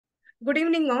Good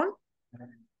evening all.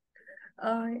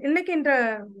 இன்னைக்கு இந்த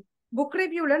book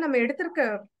ரிவ்யூல நம்ம எடுத்திருக்க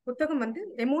புத்தகம் வந்து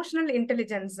எமோஷனல்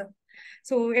இன்டெலிஜென்ஸ்.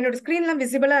 ஸோ என்னோட ஸ்க்ரீன்லாம்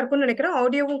விசிபிளா இருக்கும்னு நினைக்கிறேன்,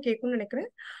 ஆடியோவும் கேட்கும்னு நினைக்கிறேன்.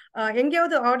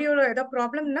 எங்கேயாவது ஆடியோல ஏதாவது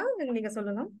ப்ராப்ளம்னா நீங்க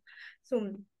சொல்லலாம். ஸோ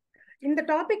இந்த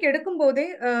டாபிக் எடுக்கும் போதே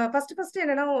ஃபர்ஸ்ட்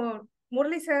என்னன்னா,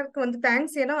 முரளி சாருக்கு வந்து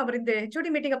தேங்க்ஸ். ஏன்னா அவர் இந்த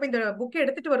ஹெச்ஓடி மீட்டிங் அப்ப இந்த புக்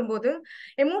எடுத்துட்டு வரும்போது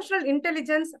எமோஷனல்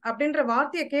இன்டெலிஜென்ஸ் அப்படின்ற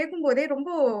வார்த்தையை கேட்கும் போதே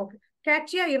ரொம்ப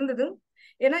கேட்சியா இருந்தது.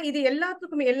 ஏன்னா இது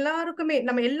எல்லாருக்குமே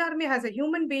நம்ம எல்லாருமே as a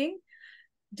human being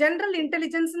general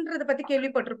இன்டெலிஜென்ஸ்ன்றத பத்தி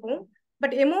கேள்விப்பட்டிருப்போம்.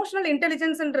 பட் எமோஷனல்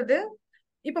இன்டெலிஜென்ஸ்ன்றது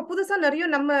இப்ப புதுசா நிறைய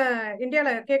நம்ம இந்தியால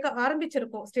கேட்க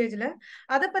ஆரம்பிச்சிருக்கோம் ஸ்டேஜ்ல.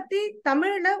 அதை பத்தி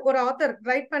தமிழ்ல ஒரு ஆத்தர்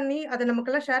ரைட் பண்ணி அதை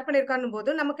நமக்கெல்லாம் ஷேர் பண்ணியிருக்கான்னு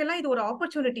போது நமக்கெல்லாம் இது ஒரு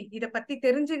ஆப்பர்ச்சுனிட்டி. இதை பத்தி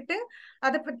தெரிஞ்சுக்கிட்டு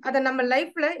அதை நம்ம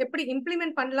லைஃப்ல எப்படி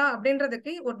இம்ப்ளிமெண்ட் பண்ணலாம்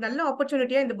அப்படின்றதுக்கு ஒரு நல்ல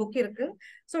ஆப்பர்ச்சுனிட்டியா இந்த புக் இருக்கு.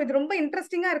 ஸோ இது ரொம்ப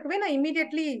இன்ட்ரெஸ்டிங்கா இருக்கவே நான்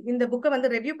இமீடியட்லி இந்த புக்கை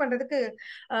வந்து ரிவ்யூ பண்றதுக்கு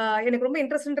எனக்கு ரொம்ப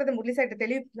இன்ட்ரெஸ்ட்ன்றது முரளி சார்ட்ட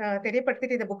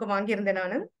தெரியப்படுத்திட்டு இந்த புக்கை வாங்கியிருந்தேன்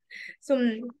நான். ஸோ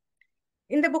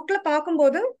இந்த புக்ல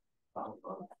பார்க்கும்போது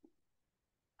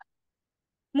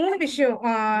 3 விஷயம்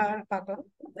பார்த்தோம்.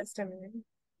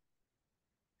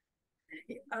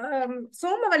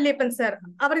 சோமவல்லியப்பன் சார்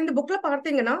அவர் இந்த புக்ல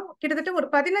பார்த்தீங்கன்னா கிட்டத்தட்ட ஒரு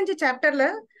 15 சாப்டர்ல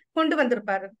கொண்டு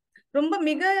வந்திருப்பாரு. ரொம்ப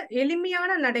மிக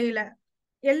எளிமையான நடையில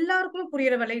எல்லாருக்கும்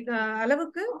புரியுற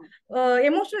அளவுக்கு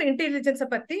எமோஷனல் இன்டெலிஜென்ஸை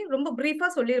பத்தி ரொம்ப பிரீஃபா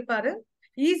சொல்லியிருப்பாரு.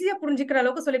 ஈஸியா புரிஞ்சுக்கிற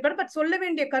அளவுக்கு சொல்லிப்பாரு. பட் சொல்ல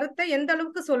வேண்டிய கருத்தை எந்த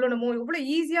அளவுக்கு சொல்லணுமோ, எவ்வளவு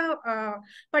ஈஸியா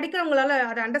படிக்கிறவங்களால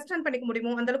அதை அண்டர்ஸ்டாண்ட் பண்ணிக்க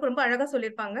முடியுமோ அந்த அளவுக்கு ரொம்ப அழகா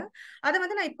சொல்லியிருப்பாங்க. அதை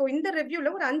வந்து நான் இப்போ இந்த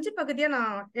ரிவ்யூல ஒரு 5 பகுதியா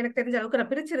நான் எனக்கு தெரிஞ்ச அளவுக்கு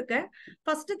நான் பிரிச்சிருக்கேன்.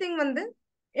 ஃபர்ஸ்ட் திங் வந்து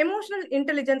எமோஷனல்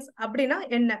இன்டெலிஜென்ஸ் அப்படின்னா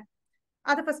என்ன,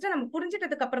 அதை ஃபர்ஸ்ட் நம்ம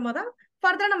புரிஞ்சிட்டதுக்கு அப்புறமா தான்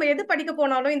ஃபர்தரா நம்ம எது படிக்க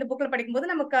போனாலும் இந்த புக்ல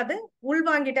படிக்கும்போது நமக்கு அது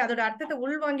உள்வாங்கிட்டு அதோட அர்த்தத்தை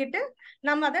உள்வாங்கிட்டு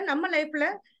நம்ம அதை நம்ம லைஃப்ல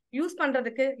யூஸ்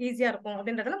பண்றதுக்கு ஈஸியா இருக்கும்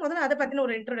அப்படின்றதுல முதல்ல அதை பத்தின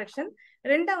ஒரு இன்ட்ரோடக்ஷன்.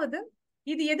 ரெண்டாவது,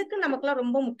 இது எதுக்கு நமக்குலாம்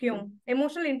ரொம்ப முக்கியம்,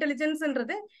 எமோஷனல்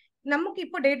இன்டெலிஜென்ஸ்ன்றது நமக்கு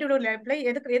இப்போ டே டு டே லைஃப்ல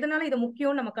எதனால இது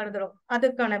முக்கியம் நம்ம கருதுறோம்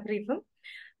அதுக்கான பிரீஃப்.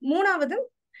 மூணாவது,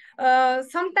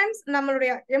 சம்டைம்ஸ்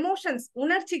நம்மளுடைய எமோஷன்ஸ்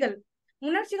உணர்ச்சிகள்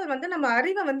வந்து நம்ம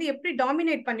அறிவை வந்து எப்படி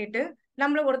டாமினேட் பண்ணிட்டு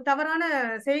நம்மள ஒரு தவறான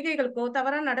செய்கைகளுக்கோ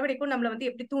தவறான நடவடிக்கைக்கோ நம்மள வந்து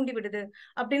எப்படி தூண்டி விடுது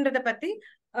அப்படின்றத பத்தி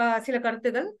சில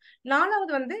கருத்துகள்.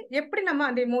 நாலாவது வந்து எப்படி நம்ம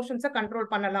அந்த எமோஷன்ஸை கண்ட்ரோல்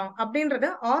பண்ணலாம் அப்படின்றத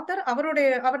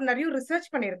அவர் நிறைய ரிசர்ச்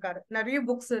பண்ணியிருக்காரு. நிறைய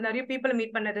புக்ஸ், நிறைய பீப்புளை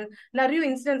மீட் பண்ணது, நிறைய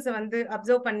இன்சிடென்ட்ஸை வந்து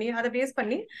அப்சர்வ் பண்ணி அதை பேஸ்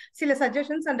பண்ணி சில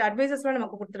சஜஷன்ஸ் அண்ட் அட்வைசஸ்லாம்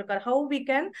நமக்கு கொடுத்துருக்காரு. How we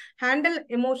can handle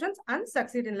emotions and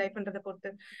succeed in லைஃப்ன்றதை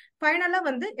பொறுத்து. ஃபைனலா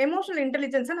வந்து எமோஷனல்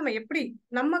இன்டெலிஜென்ஸை நம்ம எப்படி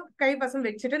நம்ம கைவசம்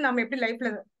வச்சுட்டு நம்ம எப்படி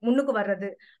லைஃப்ல முன்னுக்கு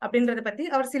வர்றது அப்படின்றத பத்தி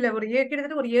அவர்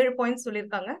கிட்டத்தட்ட ஒரு 7 பாயிண்ட்ஸ்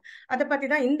சொல்லியிருக்காங்க. அதை பத்தி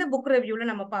தான் இந்த புக் ரிவ்யூல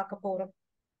நம்ம பார்க்க போறோம்.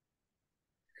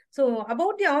 ஸோ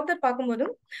அபவுட் தி ஆத்தர் பார்க்கும்போது,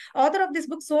 author of this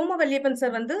book Somavalliappan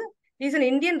sir வந்து இஸ் அன்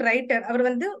இந்தியன் ரைட்டர். அவர்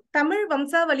வந்து தமிழ்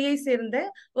வம்சாவளியை சேர்ந்த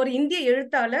ஒரு இந்திய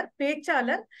எழுத்தாளர்,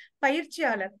 பேச்சாளர்,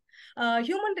 பயிற்சியாளர்.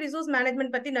 ஹியூமன் ரிசோர்ஸ்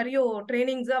மேனேஜ்மெண்ட் பத்தி நிறைய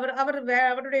ட்ரைனிங்ஸ்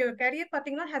அவருடைய கேரியர்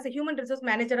பாத்தீங்கன்னா ஹாஸ் அ ஹியூமன் ரிசோர்ஸ்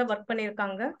மேனேஜரா ஒர்க்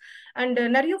பண்ணியிருக்காங்க. அண்ட்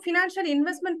நிறைய ஃபினான்ஷியல்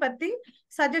இன்வெஸ்ட்மெண்ட் பத்தி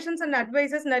சஜஷன்ஸ் அண்ட்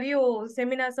அட்வைசஸ், நிறைய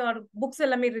செமினார்ஸ் ஆர் புக்ஸ்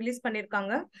எல்லாமே ரிலீஸ்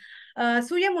பண்ணியிருக்காங்க.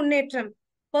 சுய முன்னேற்றம்,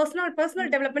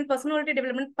 பர்சனல் டெவலப்மெண்ட், பர்சனாலிட்டி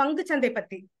டெவலப்மெண்ட், பங்கு சந்தை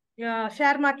பத்தி,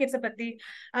 ஷேர் மார்க்கெட்ஸை பத்தி,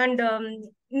 and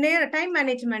time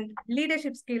management,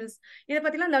 leadership skills, இதை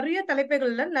பத்திலாம் நிறைய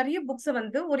தலைப்புகள்ல நிறைய புக்ஸை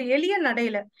வந்து ஒரு எளிய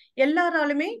நடையில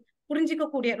எல்லாராலுமே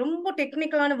புரிஞ்சிக்கக்கூடிய, ரொம்ப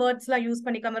டெக்னிக்கலான வேர்ட்ஸ் எல்லாம் யூஸ்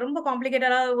பண்ணிக்காம, ரொம்ப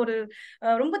காம்ப்ளிகேட்டடா ஒரு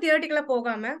ரொம்ப தியரட்டிக்கலா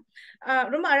போகாம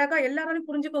ரொம்ப அழகா எல்லாராலும்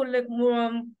புரிஞ்சுக்க உள்ள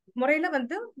முறையில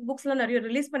வந்து புக்ஸ் எல்லாம் நிறைய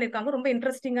ரிலீஸ் பண்ணிருக்காங்க. ரொம்ப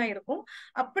இன்ட்ரெஸ்டிங்கா இருக்கும்.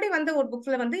 அப்படி வந்து ஒரு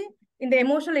புக்ஸ்ல வந்து இந்த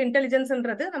எமோஷனல்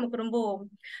இன்டெலிஜென்ஸ்ன்றது நமக்கு ரொம்ப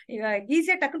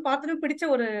ஈஸியா டக்குன்னு பார்த்ததும் பிடிச்ச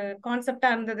ஒரு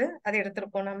கான்செப்டா இருந்தது. அதை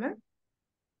எடுத்திருக்கோம் நம்ம.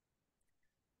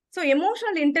 ஸோ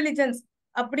எமோஷனல் இன்டெலிஜென்ஸ்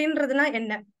அப்படின்றதுனா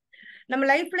என்ன? நம்ம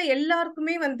லைஃப்ல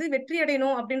எல்லாருக்குமே வந்து வெற்றி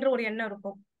அடையணும் அப்படின்ற ஒரு எண்ணம்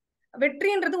இருக்கும்.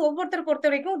 வெற்றின்றது ஒவ்வொருத்தர் பொறுத்த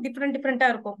வரைக்கும் டிஃப்ரெண்டா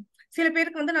இருக்கும். சில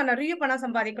பேருக்கு வந்து நான் நிறைய பணம்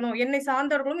சம்பாதிக்கணும், என்னை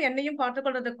சார்ந்தவர்களும் என்னையும்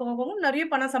பார்த்துக்கொள்றதுக்காகவும் நிறைய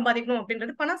பணம் சம்பாதிக்கணும்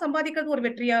அப்படின்றது, பணம் சம்பாதிக்கிறது ஒரு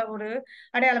வெற்றியா ஒரு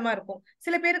அடையாளமா இருக்கும்.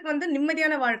 சில பேருக்கு வந்து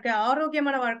நிம்மதியான வாழ்க்கை,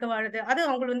 ஆரோக்கியமான வாழ்க்கை வாழுது, அது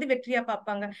அவங்க வந்து வெற்றியா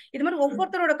பார்ப்பாங்க. இது மாதிரி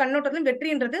ஒவ்வொருத்தரோட கண்ணோட்டத்திலும்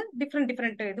வெற்றின்றது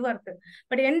டிஃப்ரெண்ட் இதுவா இருக்கு.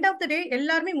 பட் எண்ட் ஆஃப் த டே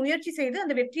எல்லாருமே முயற்சி செய்து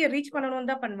அந்த வெற்றியை ரீச்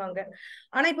பண்ணணும்னு தான் பண்ணுவாங்க.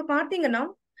 ஆனா இப்ப பாத்தீங்கன்னா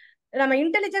நம்ம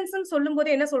இன்டெலிஜென்ஸ் சொல்லும்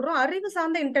போது என்ன சொல்றோம், அறிவு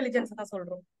சார்ந்த இன்டெலிஜென்ஸ் தான்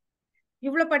சொல்றோம்.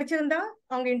 இவ்வளவு படிச்சிருந்தா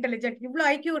அவங்க இன்டெலிஜென்ட், இவ்வளவு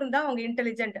ஐக்கியூ இருந்தா அவங்க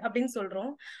இன்டெலிஜென்ட் அப்படின்னு சொல்றோம்.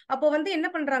 அப்போ வந்து என்ன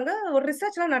பண்றாங்க, ஒரு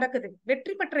ரிசர்ச் எல்லாம் நடக்குது.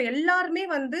 வெற்றி பெற்ற எல்லாருமே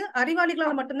வந்து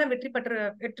அறிவாளிகளால் மட்டும்தான்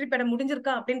வெற்றி பெற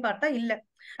முடிஞ்சிருக்கா அப்படின்னு பார்த்தா இல்ல.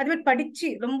 அது மாதிரி படிச்சு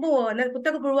ரொம்ப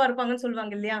புத்தக புழுவா இருப்பாங்கன்னு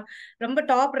சொல்லுவாங்க இல்லையா, ரொம்ப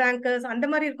டாப் ரேங்கர்ஸ் அந்த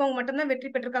மாதிரி இருக்கவங்க மட்டும்தான்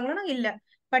வெற்றி பெற்றிருக்காங்கன்னா இல்ல.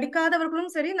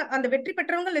 படிக்காதவர்களும் சரி, அந்த வெற்றி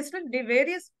பெற்றவங்க லிஸ்ட்ல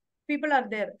various people are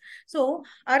there. So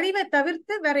அறிவை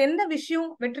தவிர்த்து வேற எந்த விஷயம்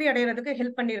வெற்றி அடைகிறதுக்கு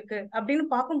ஹெல்ப் பண்ணிருக்கு அப்படின்னு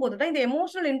பார்க்கும்போது தான் இந்த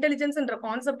எமோஷனல் இன்டெலிஜென்ஸ்ன்ற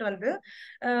கான்செப்ட் வந்து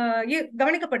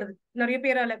கவனிக்கப்படுது நிறைய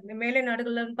பேரால. மேலை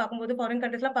நாடுகள்ல பார்க்கும்போது, ஃபாரின்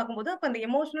கண்ட்ரிஸ்லாம் பார்க்கும்போது அப்ப அந்த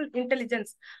எமோஷனல்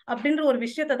இன்டெலிஜென்ஸ் அப்படின்ற ஒரு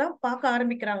விஷயத்தை தான் பார்க்க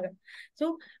ஆரம்பிக்கிறாங்க. ஸோ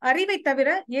அறிவை தவிர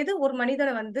எது ஒரு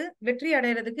மனிதனை வந்து வெற்றி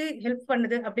அடைகிறதுக்கு ஹெல்ப்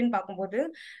பண்ணுது அப்படின்னு பார்க்கும்போது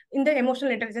இந்த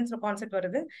எமோஷனல் இன்டெலிஜென்ஸ் கான்செப்ட்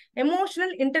வருது.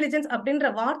 எமோஷனல் இன்டெலிஜென்ஸ் அப்படின்ற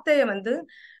வார்த்தையை வந்து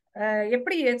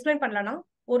எப்படி எக்ஸ்பிளைன் பண்ணலாம்னா,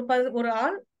 ஒரு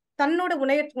ஆள் தன்னோட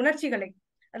உணர்ச்சிகளை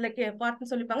அதுல பார்த்து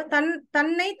சொல்லிப்பாங்க,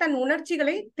 தன்னை தன்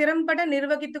உணர்ச்சிகளை திறம்பட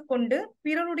நிர்வகித்துக் கொண்டு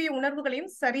பிறருடைய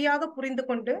உணர்வுகளையும் சரியாக புரிந்து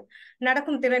கொண்டு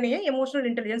நடக்கும் திறனையே எமோஷனல்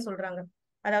இன்டெலிஜென்ஸ் சொல்றாங்க.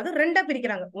 அதாவது ரெண்டா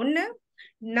பிரிக்கிறாங்க. ஒண்ணு,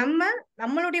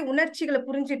 நம்மளுடைய உணர்ச்சிகளை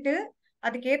புரிஞ்சுட்டு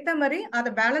அதுக்கு ஏத்த மாதிரி அதை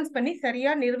பேலன்ஸ் பண்ணி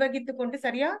சரியா நிர்வகித்து கொண்டு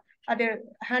சரியா அதை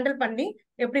ஹேண்டில் பண்ணி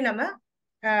எப்படி நம்ம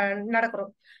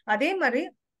நடக்கிறோம். அதே மாதிரி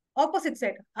ஆப்போசிட்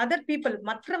சைடு அதர் பீப்புள்,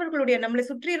 மற்றவர்களுடைய நம்மளை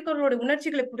சுற்றி இருக்கிறவர்களுடைய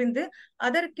உணர்ச்சிகளை புரிந்து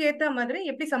அதற்கேத்த மாதிரி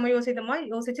எப்படி சமயோசிதமா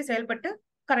யோசிச்சு செயல்பட்டு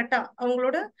கரெக்டா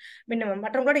அவங்களோட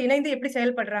மற்றவங்களோட இணைந்து எப்படி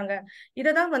செயல்படுறாங்க,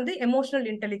 இததான் வந்து எமோஷனல்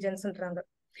இன்டெலிஜென்ஸ்ன்றாங்க.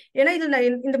 ஏன்னா இதுல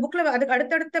இந்த புக்ல அதுக்கு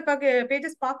அடுத்தடுத்த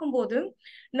பேஜஸ் பார்க்கும்போது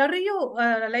நிறைய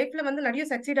லைஃப்ல வந்து நிறைய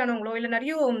சக்சீட் ஆனவங்களோ இல்ல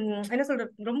நிறைய என்ன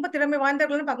சொல்றது ரொம்ப திறமை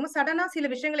வாய்ந்தவர்கள்னு பார்க்கும்போது சடனா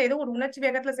சில விஷயங்களை ஏதோ ஒரு உணர்ச்சி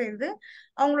வேகத்துல செய்து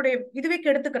அவங்களுடைய இதுவே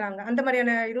கெடுத்துக்கிறாங்க. அந்த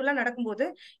மாதிரியான இதெல்லாம் நடக்கும்போது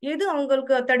எது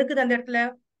அவங்களுக்கு தடுக்குது அந்த இடத்துல,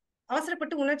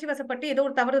 அவசரப்பட்டு உணர்ச்சி வசப்பட்டு ஏதோ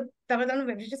ஒரு தவறுதான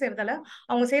விஷயம் செய்யறதால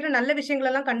அவங்க செய்யற நல்ல விஷயங்கள்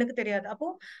எல்லாம் கண்ணுக்கு தெரியாது. அப்போ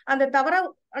அந்த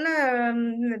தவறான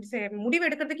முடிவு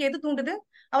எடுக்கிறதுக்கு எது தூண்டுது,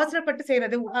 அவசரப்பட்டு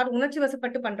செய்யறது, உணர்ச்சி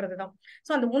வசப்பட்டு பண்றதுதான்.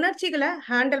 சோ அந்த உணர்ச்சிகளை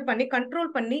ஹேண்டில் பண்ணி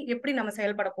கண்ட்ரோல் பண்ணி எப்படி நம்ம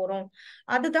செயல்பட போறோம்,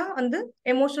 அதுதான் வந்து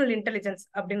எமோஷனல் இன்டெலிஜென்ஸ்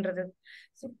அப்படின்றது.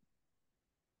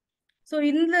 சோ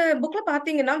இந்த புக்ல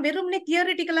பாத்தீங்கன்னா வெறும்னே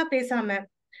தியரிட்டிக்கலா பேசாம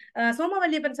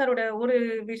சோமவல்லியப்பன் சாரோட ஒரு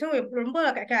விஷயம் ரொம்ப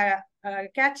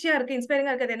கேட்சியா இருக்கு,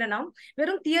 இன்ஸ்பைரிங்கா இருக்கிறது என்னன்னா,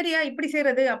 வெறும் தியரியா இப்படி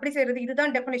செய்யறது அப்படி செய்யறது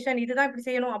இதுதான் டெபினிஷன் இதுதான் இப்படி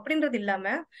செய்யணும் அப்படின்றது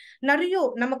இல்லாம நிறைய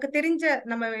நமக்கு தெரிஞ்ச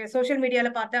நம்ம சோசியல்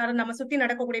மீடியால பார்த்த அது நம்ம சுத்தி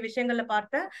நடக்கக்கூடிய விஷயங்கள்ல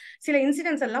பார்த்த சில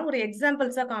இன்சிடென்ட்ஸ் எல்லாம் ஒரு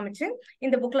எக்ஸாம்பிள்ஸா காமிச்சு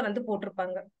இந்த புக்ல வந்து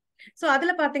போட்டிருப்பாங்க. சோ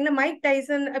அதுல பாத்தீங்கன்னா மைக்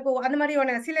டைசன் இப்போ அந்த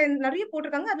மாதிரியான சில நிறைய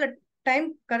போட்டிருக்காங்க. அதுல டைம்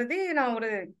கருதி நான் ஒரு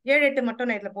 7-8 மட்டும்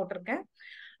நான் இதுல போட்டிருக்கேன்.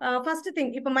 ஃபர்ஸ்ட் திங்,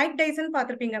 இப்ப மைக் டைசன்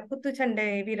பாத்திருப்பீங்க, குத்துச்சண்டை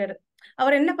வீரர்.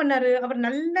 அவர் என்ன பண்ணாரு, அவர்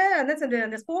நல்ல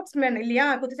அந்த ஸ்போர்ட்ஸ் மேன் இல்லையா,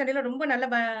 குத்துச்சண்டையில ரொம்ப நல்ல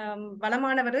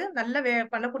பலமானவர், நல்ல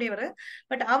பண்ணக்கூடியவர்.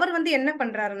 பட் அவர் வந்து என்ன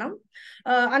பண்றாருன்னா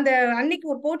அந்த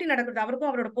அன்னைக்கு ஒரு போட்டி நடக்குது,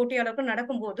 அவருக்கும் அவரோட போட்டியாளருக்கும்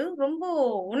நடக்கும்போது ரொம்ப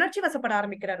உணர்ச்சி வசப்பட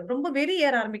ஆரம்பிக்கிறாரு. ரொம்ப வெறி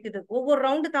ஏற ஆரம்பிக்குது. ஒவ்வொரு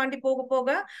ரவுண்டு தாண்டி போக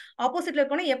போக ஆப்போசிட்ல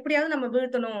இருக்கணும் எப்படியாவது நம்ம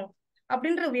வீழ்த்தணும்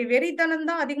அப்படின்ற வெறித்தனம்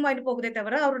தான் அதிகமாயிட்டு போகுதே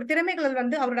தவிர அவரோட திறமைகள்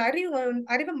வந்து அவரோட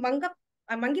அறிவு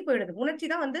மங்கி போயிடுது. உணர்ச்சி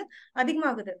தான் வந்து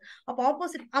அதிகமாகுது. அப்ப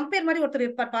ஆப்போசிட் அம்பையர் மாதிரி ஒருத்தர்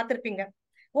இருப்பார், பார்த்திருப்பீங்க.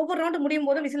 ஒவ்வொரு ரவுண்டு முடியும்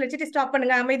போதும் விசில் வச்சுட்டு ஸ்டாப்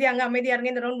பண்ணுங்க, அமைதியாங்க அமைதியா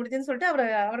இருங்க, இந்த ரவுண்ட் முடிஞ்சுன்னு சொல்லிட்டு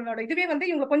அவரோட இதுவே வந்து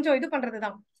இவங்க கொஞ்சம் இது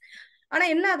பண்றதுதான். ஆனா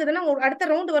என்ன ஆகுதுன்னா அடுத்த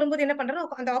ரவுண்ட் வரும்போது என்ன பண்றாரு,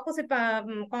 அந்த ஆப்போசிட்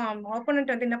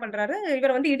ஆப்போனன்ட் வந்து என்ன பண்றாரு,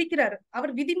 இவர் வந்து இடிக்கிறாரு.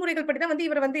 அவர் விதிமுறைகள் படிதான் வந்து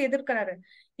இவர் வந்து எதிர்க்கிறாரு.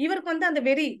 இவருக்கு வந்து அந்த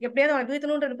வெறி எப்படியாவது அவன்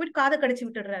வீழ்த்தணும்ன்றது போயிட்டு காதை கடிச்சு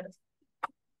விட்டுடுறாரு.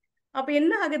 அப்ப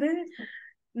என்ன ஆகுது,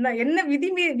 என்ன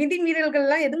விதிமீறல்கள்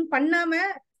எல்லாம் எதுவும் பண்ணாம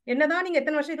என்னதான் நீங்க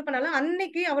எத்தனை வருஷம் இது பண்ணாலும்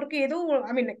அன்னைக்கு அவருக்கு ஏதோ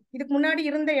ஐ மீன் இதுக்கு முன்னாடி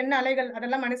இருந்த என்ன அலைகள்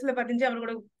அதெல்லாம் மனசுல பதிஞ்சு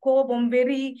அவரோட கோபம்,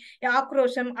 வெறி,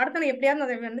 ஆக்ரோஷம், அடுத்த எப்படியாவது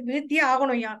அதை வந்து வீழ்த்தியே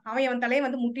ஆகணும், அவன் தலையை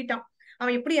வந்து முட்டிட்டான்,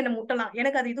 அவன் எப்படி என்ன முட்டலாம்,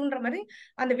 எனக்கு அது இதுன்ற மாதிரி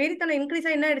அந்த வெறித்தனம் இன்க்ரீஸ்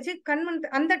ஆகி என்ன ஆயிடுச்சு,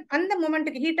 அந்த அந்த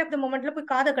மொமெண்ட்டுக்கு ஹீட் ஆஃப் த மொமெண்ட்ல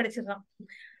போய் காதை கடிச்சிடறான்.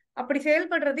 அப்படி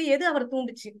செயல்படுறது எது அவர்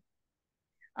தூண்டுச்சு,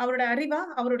 அவரோட அறிவா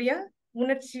அவருடைய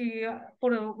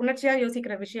உணர்ச்சியா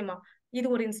யோசிக்கிற விஷயமா, இது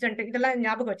ஒரு இன்சிடென்ட். இதெல்லாம்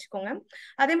ஞாபகம் வச்சுக்கோங்க.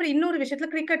 அதே மாதிரி இன்னொரு விஷயத்துல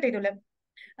கிரிக்கெட் இதுல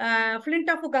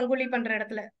பிளின்ட் ஆஃப் கங்குலி பண்ற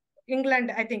இடத்துல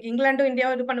இங்கிலாந்து, ஐ திங்க் இங்கிலாண்டும்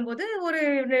இந்தியாவும் இது பண்ணும்போது ஒரு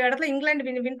இடத்துல இங்கிலாந்து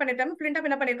வின் பண்ணிட்டாங்க. பிளின்ட் ஆஃப்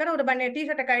என்ன பண்ணிருக்காரு, ஒரு டி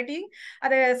ஷர்ட்டை கட்டி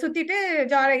அதை சுத்திட்டு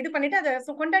இது பண்ணிட்டு அதை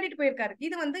கொண்டாடிட்டு போயிருக்காரு.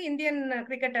 இது வந்து இந்தியன்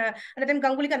கிரிக்கெட் அந்த டைம்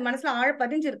கங்குலிக்கு அது மனசுல ஆழ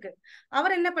பதிஞ்சிருக்கு.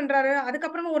 அவர் என்ன பண்றாரு,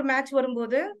 அதுக்கப்புறமா ஒரு மேட்ச்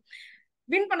வரும்போது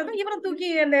வின் பண்ணதும் இவரும் தூக்கி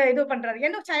அந்த இது பண்றாரு.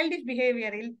 என்ன சைல்டிஷ்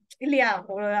பிஹேவியர் இல்லையா,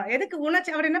 எதுக்கு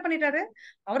உணர்ச்சி. அவர் என்ன பண்ணிட்டாரு,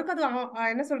 அவருக்கு அது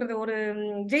என்ன சொல்றது, ஒரு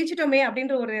ஜெயிச்சிட்டோமே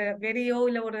அப்படின்ற ஒரு வெறியோ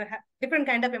இல்ல ஒரு different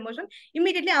kind of emotion,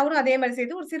 immediately அவரும் அதே மாதிரி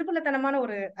செய்து ஒரு சிறுபுள்ளத்தனமான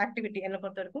ஒரு ஆக்டிவிட்டி என்ன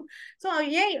பொறுத்த வரைக்கும். சோ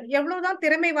ஏன் எவ்வளவுதான்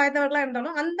திறமை வாய்ந்தவர்களா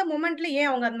இருந்தாலும் அந்த மொமெண்ட்ல ஏன்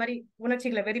அவங்க அந்த மாதிரி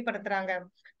உணர்ச்சிகளை வெளிப்படுத்துறாங்க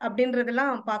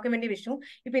அப்படின்றதெல்லாம் பார்க்க வேண்டிய விஷயம்.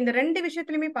 இப்ப இந்த ரெண்டு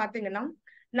விஷயத்திலுமே பாத்தீங்கன்னா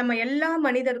நம்ம எல்லா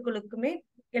மனிதர்களுக்குமே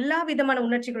எல்லா விதமான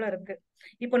உணர்ச்சிகளும் இருக்கு.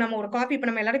 இப்போ நம்ம ஒரு காஃபி, இப்ப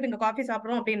நம்ம எல்லாரும் இங்க காஃபி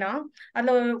சாப்பிடுறோம் அப்படின்னா,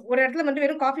 அதுல ஒரு இடத்துல வந்து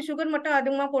வெறும் காஃபி சுகர் மட்டும்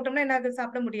அதிகமா போட்டோம்னா என்ன அது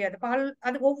சாப்பிட முடியாது. பால்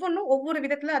அது ஒவ்வொன்னும் ஒவ்வொரு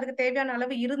விதத்துல அதுக்கு தேவையான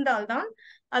அளவு இருந்தால் தான்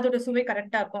அதோட சுவை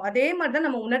கரெக்டா இருக்கும். அதே மாதிரிதான்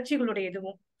நம்ம உணர்ச்சிகளுடைய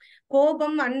இதுவும்.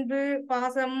 கோபம், அன்பு,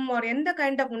 பாசம் ஒரு எந்த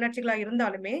கைண்ட் ஆஃப் உணர்ச்சிகளா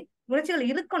இருந்தாலுமே உணர்ச்சிகள்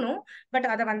இருக்கணும். பட்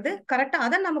அத வந்து கரெக்டா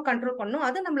அத நம்ம கண்ட்ரோல் பண்ணணும்.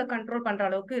 அத நம்மள கண்ட்ரோல் பண்ற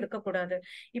அளவுக்கு இருக்கக்கூடாது.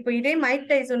 இப்ப இதே மைக்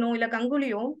டைசனோ இல்ல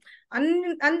கங்குலியோ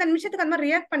அந்த நிமிஷத்துக்கு அந்த மாதிரி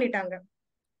ரியாக்ட் பண்ணிட்டாங்க.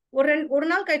 ஒரு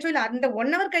நாள் கழிச்சோ இல்ல அந்த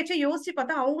 1 ஹவர் கழிச்சோ யோசிச்சு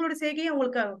பார்த்தா அவங்களோட செய்கையை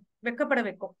அவங்களுக்கு வெட்கப்பட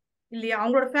வைக்கும். இல்லையா?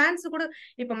 அவங்களோட ஃபேன்ஸ் கூட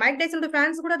இப்ப மைக் டைசனோட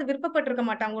ஃபேன்ஸ் கூட அது விருப்பப்பட்டிருக்க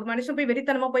மாட்டாங்க. ஒரு மனுஷன் போய்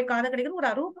வெறித்தனமா போய் காத கடிக்கிறது ஒரு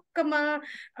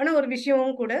அரூபமான ஒரு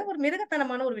விஷயம் கூட, ஒரு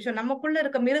மிருகத்தனமான ஒரு விஷயம். நமக்குள்ள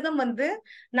இருக்க மிருகம் வந்து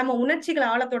நம்ம உணர்ச்சிகள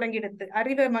ஆளத் தொடங்கிடுது.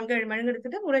 அறிவை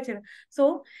மழுங்கெடுத்துட்டு உணர்ச்சி. சோ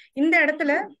இந்த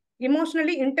இடத்துல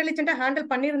எமோஷனலி இன்டெலிஜென்ட்டா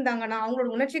ஹேண்டில் பண்ணியிருந்தாங்கன்னா,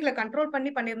 அவங்களோட உணர்ச்சிகளை கண்ட்ரோல்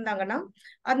பண்ணி பண்ணியிருந்தாங்கன்னா,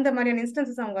 அந்த மாதிரியான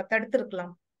இன்ஸ்டன்சஸ் அவங்க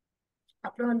தடுத்திருக்கலாம்.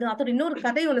 அப்புறம் வந்து அதோட இன்னொரு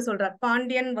கதை ஒண்ணு சொல்றார்.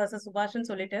 பாண்டியன் வர்சஸ் சுபாஷ்ன்னு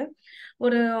சொல்லிட்டு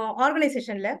ஒரு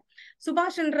ஆர்கனைசேஷன்ல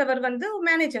சுபாஷ்ன்றவர் வந்து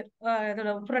மேனேஜர்,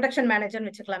 ப்ரொடக்ஷன் மேனேஜர்னு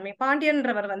வச்சுக்கலாமே.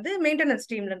 பாண்டியன்றவர் வந்து மெயின்டெனன்ஸ்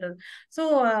டீம்ன்றது. சோ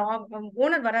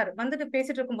ஓனர் வராரு. வந்துட்டு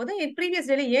பேசிட்டு இருக்கும்போது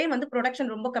ப்ரீவியஸ் டேல ஏன் வந்து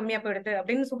ப்ரொடக்ஷன் ரொம்ப கம்மியா போயிடுது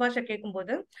அப்படின்னு சுபாஷை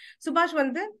கேட்கும்போது, சுபாஷ்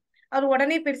வந்து அவர்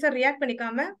உடனே பெருசா ரியாக்ட்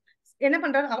பண்ணிக்காம என்ன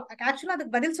பண்றாரு, ஆக்சுவலா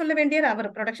அதுக்கு பதில் சொல்ல வேண்டியது அவர்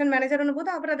ப்ரொடக்ஷன் மேனேஜர்னும் போது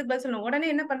அவர் அதுக்கு பதில் சொல்லணும். உடனே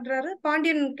என்ன பண்றாரு,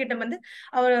 பாண்டியன் கிட்ட வந்து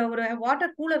அவர் ஒரு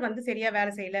வாட்டர் கூலர் வந்து சரியா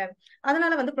வேலை செய்யல,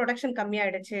 அதனால வந்து ப்ரொடக்ஷன்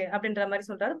கம்மியாயிடுச்சு அப்படின்ற மாதிரி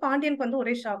சொல்றாரு. பாண்டியனுக்கு வந்து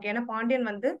ஒரே ஷாக். ஏன்னா பாண்டியன்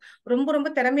வந்து ரொம்ப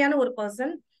ரொம்ப திறமையான ஒரு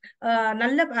பர்சன்,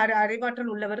 நல்ல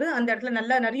அறிவாற்றல் உள்ளவர். அந்த இடத்துல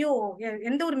நல்ல நிறைய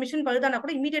எந்த ஒரு மிஷின் பழுதானா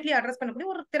கூட இமீடியட்லி அட்ரஸ் பண்ணக்கூடிய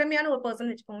ஒரு திறமையான ஒரு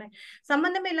பர்சன் வச்சுக்கோங்க.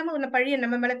 சம்பந்தமே இல்லாம ஒரு பழிய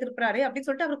நம்ம மேல திருப்புறாரு அப்படின்னு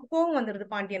சொல்லிட்டு அவருக்கு கோவம் வந்துருது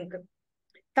பாண்டியனுக்கு.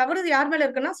 தவறு யார் மேல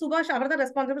இருக்குன்னா சுபாஷ் அவர் தான்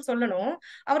ரெஸ்பான்சிபிள் சொல்லணும்.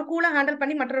 அவர் கூலா ஹேண்டில்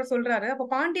பண்ணி மற்றவர் சொல்றாரு. அப்ப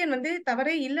பாண்டியன் வந்து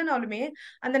தவறே இல்லைனாலுமே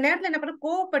அந்த நேரத்துல என்ன பண்ண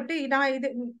கோவப்பட்டு நான் இது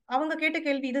அவங்க கேட்ட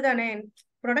கேள்வி இதுதானே,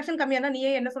 ப்ரொடக்ஷன் கம்மியா தான் நீ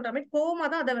ஏன் என்ன சொல்ற மாதிரி கோவமா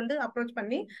தான் அதை வந்து அப்ரோச்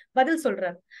பண்ணி பதில்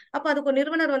சொல்றாரு. அப்ப அதுக்கு ஒரு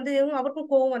நிறுவனர் வந்து அவருக்கும்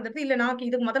கோவம் வந்துருது. இல்ல நான்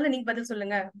இதுக்கு முதல்ல நீங்க பதில்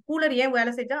சொல்லுங்க, கூலர் ஏன்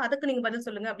வேலை செஞ்சா அதுக்கு நீங்க பதில்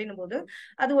சொல்லுங்க அப்படின்னும் போது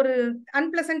அது ஒரு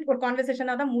அன்பிளசன்ட் ஒரு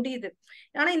கான்வர்சேஷனா தான் முடியுது.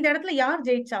 ஆனா இந்த இடத்துல யார்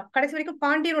ஜெயிச்சா? கடைசி வரைக்கும்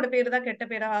பாண்டியனோட பேரு தான் கெட்ட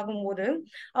பேரா ஆகும்போது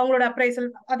அவங்களோட அப்ரைசல்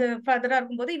அது ஃபர்தரா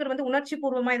இருக்கும்போது இவர் வந்து உணர்ச்சி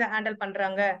பூர்வமா இதை ஹேண்டில்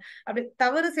பண்றாங்க. அப்படி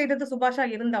தவறு செய்தது சுபாஷா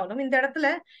இருந்தாலும் இந்த இடத்துல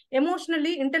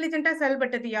எமோஷனலி இன்டெலிஜென்ட்டா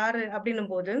செயல்பட்டது யாரு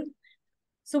அப்படின்னும் போது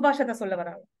சுபாஷா தான் சொல்ல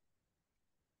வராங்க.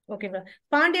 ஓகேவா?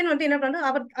 பாண்டியன் வந்து என்ன பண்றாரு,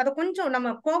 அவர் அத கொஞ்சம் நம்ம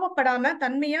கோவப்படாம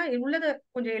தன்மையா உள்ளத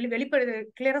கொஞ்சம் வெளிப்படு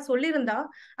கிளியரா சொல்லியிருந்தா,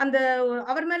 அந்த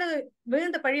அவர் மேல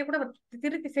விழுந்த பழிய கூட அவர்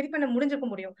திருப்பி சரி பண்ண முடிஞ்சிருக்க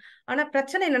முடியும். ஆனா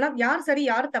பிரச்சனை என்னன்னா, யார் சரி,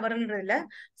 யார் தவறுன்றது இல்ல.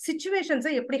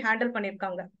 சிச்சுவேஷன்ஸ எப்படி ஹேண்டில்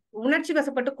பண்ணியிருக்காங்க. உணர்ச்சி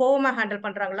வசப்பட்டு கோவமா ஹேண்டில்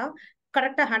பண்றாங்களா?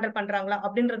 கரெக்ட்டா ஹேண்டில் பண்றாங்களா?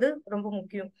 அப்படின்றது ரொம்ப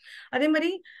முக்கியம். அதே மாரி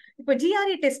இப்ப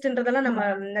ஜிஆர்இ டெஸ்ட்ன்றதெல்லாம் நம்ம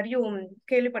நெறைய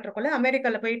கேள்விப்பட்டிருக்கோம்ல.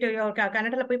 அமெரிக்கால போயிட்டு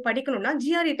கனடால போய் படிக்கணும்னா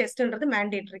ஜிஆர்இ டெஸ்ட்ன்றது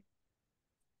மேண்டேட்டரி.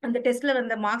 அந்த டெஸ்ட்ல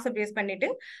வந்த மார்க்ஸ பேஸ் பண்ணிட்டு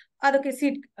அதுக்கு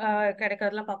சீட்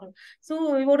கிடைக்கிறதெல்லாம் பார்க்கணும். சோ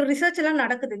ஒரு ரிசர்ச் எல்லாம்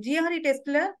நடக்குது. ஜிஆர்இ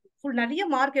டெஸ்ட்ல நிறைய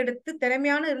மார்க் எடுத்து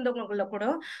திறமையான இருந்தவங்கள கூட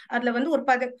அதுல வந்து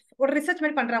ஒரு ரிசர்ச்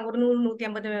மாதிரி பண்றாங்க. ஒரு 100,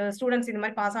 150 ஸ்டூடெண்ட்ஸ் இந்த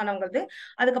மாதிரி பாஸ் ஆனவங்களுக்கு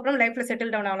அதுக்கப்புறம் லைஃப்ல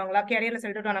செட்டில் டவுன் ஆனவங்களா, கேரியர்ல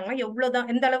செட்டில் டவுன் ஆனவங்களா, எவ்வளவுதான்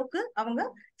எந்த அளவுக்கு அவங்க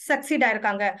சக்சீட்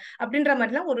ஆயிருக்காங்க அப்படின்ற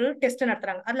மாதிரிலாம் ஒரு டெஸ்ட்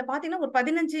நடத்துறாங்க. அதுல பாத்தீங்கன்னா ஒரு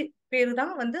 15 பேரு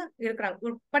தான் வந்து இருக்கிறாங்க.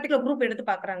 ஒரு பர்டிகுலர் குரூப் எடுத்து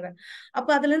பாக்குறாங்க. அப்ப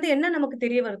அதுல இருந்து என்ன நமக்கு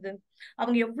தெரிய வருது,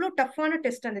 அவங்க எவ்வளவு டஃப்பான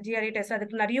டெஸ்ட் அந்த ஜிஆர்இ டெஸ்ட்.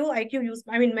 அதுக்கு நிறைய ஐக்யூ யூஸ்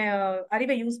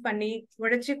அறிவை யூஸ் பண்ணி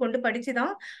உழைச்சி கொண்டு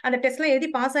படிச்சுதான் அந்த டெஸ்ட் எல்லாம்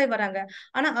எழுதி பாஸ் ஆகி வராங்க.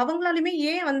 ஆனா அவங்களாலுமே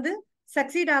ஏன் வந்து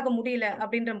சக்சீட் ஆக முடியல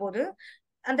அப்படின்ற போது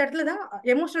அந்த இடத்துலதான்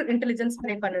எமோஷனல் இன்டெலிஜென்ஸ்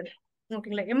ப்ளே பண்ணுது.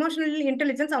 ஓகேங்களா? எமோஷனல்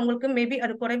இன்டெலிஜென்ஸ் அவங்களுக்கு மேபி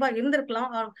அது குறைவா இருந்திருக்கலாம்.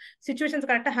 சிச்சுவேஷன்ஸ்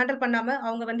கரெக்டா ஹேண்டில் பண்ணாம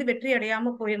அவங்க வந்து வெற்றி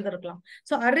அடையாம போயிருந்திருக்கலாம்.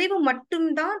 சோ அறிவு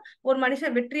மட்டும்தான் ஒரு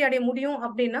மனுஷன் வெற்றி அடைய முடியும்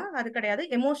அப்படின்னா அது கிடையாது.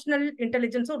 எமோஷனல்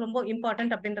இன்டெலிஜென்ஸும் ரொம்ப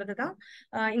இம்பார்ட்டன்ட் அப்படின்றதுதான்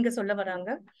இங்க சொல்ல வராங்க.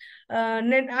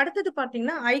 அடுத்தது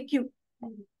பாத்தீங்கன்னா ஐக்யூ.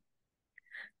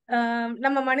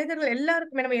 நம்ம மனிதர்கள்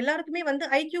எல்லாருக்குமே வந்து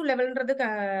ஐக்யூ லெவல்ன்றது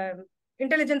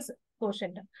இன்டெலிஜென்ஸ்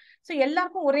கோஷன்ட். சோ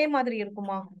எல்லாருக்கும் ஒரே மாதிரி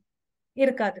இருக்குமா?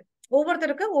 இருக்காது.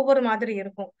 ஒவ்வொருத்தருக்கு ஒவ்வொரு மாதிரி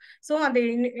இருக்கும். சோ அந்த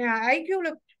ஐக்யூல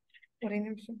ஒரே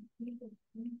நிமிஷம்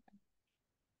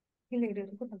இல்ல இது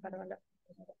இருக்கும் பரவாயில்ல.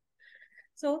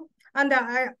 சோ அந்த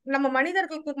நம்ம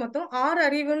மனிதர்களுக்கு மொத்தம் 6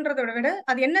 அறிவுன்றத விட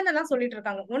அது என்னென்னலாம் சொல்லிட்டு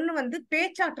இருக்காங்க. ஒண்ணு வந்து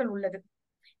பேச்சாற்றல் உள்ளது.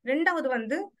 2வது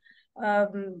வந்து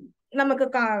நமக்கு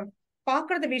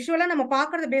பாக்குறது விஷுவலா நம்ம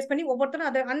பாக்குறத பேஸ் பண்ணி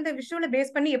ஒவ்வொருத்தரும் அந்த விஷுவல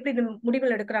பேஸ் பண்ணி எப்படி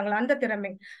முடிவுகள் எடுக்கிறாங்களா அந்த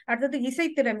திறமை. அடுத்தது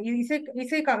இசைத்திறமை,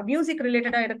 இசைக்காக மியூசிக்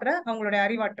ரிலேட்டடா இருக்கிற அவங்களுடைய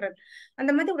அறிவாற்றல்.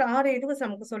 அந்த மாதிரி ஒரு 6 இது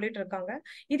நமக்கு சொல்லிட்டு இருக்காங்க.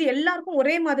 இது எல்லாருக்கும்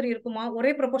ஒரே மாதிரி இருக்குமா,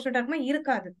 ஒரே ப்ரொபோர்ஷனட்டா இருக்குமா?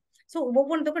 இருக்காது. சோ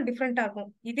ஒவ்வொன்றுக்கும் டிஃப்ரெண்டா இருக்கும்.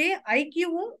 இதே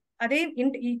ஐக்கியூவும் அதே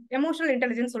எமோஷனல்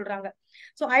இன்டெலிஜென்ஸ் சொல்றாங்க.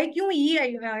 ஸோ ஐக்யூ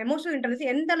எமோஷனல்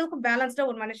இன்டெலிஜென்ஸ் எந்த அளவுக்கு பேலன்ஸ்டா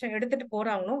ஒரு மனுஷன் எடுத்துட்டு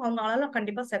போறாங்களோ அவங்களால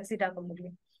கண்டிப்பா சக்சீட் ஆக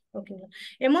முடியும். ஓகேங்களா?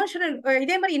 எமோஷனல்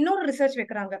இதே மாதிரி இன்னொரு ரிசர்ச்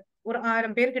வைக்கிறாங்க. ஒரு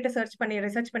 1000 பேர்கிட்ட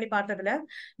ரிசர்ச் பண்ணி பார்த்ததுல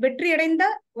வெற்றி அடைந்த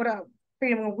ஒரு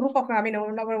குரூப் ஆஃப்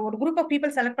ஒரு குரூப் ஆஃப்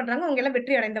பீப்புள் செலக்ட் பண்றாங்க. அவங்க எல்லாம்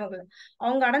வெற்றி அடைந்தவங்க.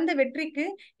 அவங்க அடைந்த வெற்றிக்கு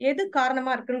எது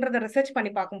காரணமா இருக்குன்றத ரிசர்ச்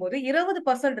பண்ணி பார்க்கும்போது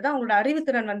 20% தான் அவங்களோட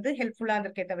அறிவுத்திறன் வந்து ஹெல்ப்ஃபுல்லா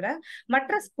இருந்திருக்கே தவிர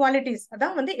மற்ற குவாலிட்டிஸ்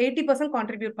அதான் வந்து 80%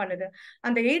 கான்ட்ரிபியூட் பண்ணுது.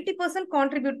 அந்த 80%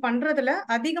 கான்ட்ரிபியூட் பண்றதுல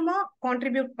அதிகமா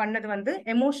கான்ட்ரிபியூட் பண்ணது வந்து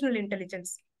எமோஷனல்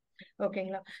இன்டெலிஜென்ஸ்.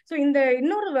 ஓகேங்களா? சோ இந்த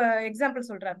இன்னொரு எக்ஸாம்பிள்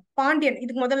சொல்றாரு. பாண்டியன்,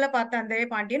 இதுக்கு முதல்ல பார்த்த அந்த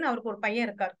பாண்டியன், அவருக்கு ஒரு பையன்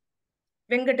இருக்கார்,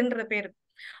 வெங்கட்ன்ற பேரு.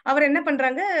 அவர் என்ன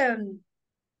பண்றாங்க,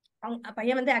 அவங்க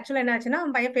பையன் வந்து ஆக்சுவலா என்ன ஆச்சுன்னா,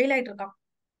 அவன் பையன் ஃபெயில் ஆயிட்டு இருக்கான்.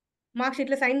 மார்க்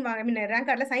ஷீட்ல சைன் ரேங்க்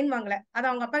கார்டுல சைன் வாங்கல. அது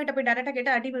அவங்க அப்பா கிட்ட போய் டைரக்டா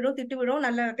கேட்டு அடி விடும், திட்டு விடும்,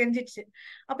 நல்லா தெரிஞ்சிச்சு.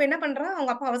 அப்ப என்ன பண்றான்,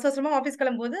 அவங்க அப்பா அவசர அவசரமா ஆபீஸ்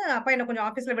கிளம்பும்போது, அப்பா என்ன கொஞ்சம்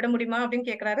ஆபீஸ்ல விட முடியுமா அப்படின்னு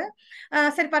கேக்குறாரு.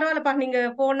 சரி பரவாயில்லப்பா, நீங்க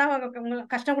போனா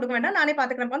உங்களுக்கு கஷ்டம் கொடுக்க வேண்டாம், நானே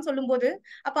பாத்துக்கிறேன்ப்பான்னு சொல்லும்போது,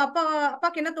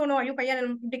 அப்பாக்கு என்ன தோணும், ஐயோ பையன்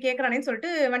இப்படி கேக்குறானேன்னு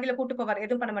சொல்லிட்டு வண்டியில கூட்டு போவார்,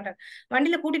 எதுவும் பண்ண மாட்டார்.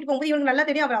 வண்டியில கூட்டிட்டு போகும்போது இவனுக்கு நல்லா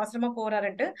தெரியும் அவர் அவசரமா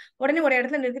போறாருன்ட்டு. உடனே ஒரு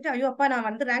இடத்துல நிறுத்திட்டு, ஐயோ அப்பா நான்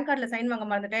வந்து ரேங்க் கார்டுல சைன் வாங்க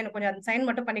மறந்துட்டேன், எனக்கு கொஞ்சம் சைன்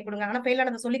மட்டும் பண்ணி கொடுங்க. ஆனா ஃபெயில்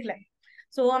ஆனதை சொல்லிக்கல.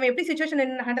 சோ அவன் எப்படி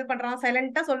சுச்சுவேஷன் ஹேண்டில் பண்றான்,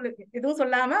 சைலண்டா எதுவும்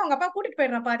சொல்லாம அவங்க அப்பா கூட்டிட்டு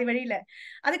போயிடுறான் பாதி வழியில.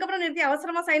 அதுக்கப்புறம் நிறுத்தி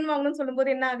அவசரமா சைன் வாங்கணும்னு சொல்லும்போது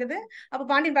என்ன ஆகுது, அப்ப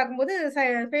பாண்டியன் பார்க்கும்போது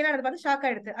ஃபெயில் ஆனது பார்த்து ஷாக்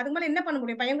ஆயிடுது. அதுக்கு மேல என்ன பண்ண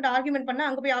முடியும், பையன் கூட ஆர்குமெண்ட் பண்ணா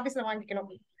அங்க போய் ஆபீஸ்ல வாங்கிக்கணும்.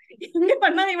 இங்க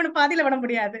பண்ணா இவனை பாதியில விட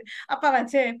முடியாது. அப்பா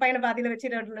வச்சு பையனை பாதியில வச்சு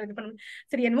இது பண்ண,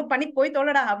 சரி என்னமோ பண்ணி போய்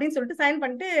தொலைடா அப்படின்னு சொல்லிட்டு சைன்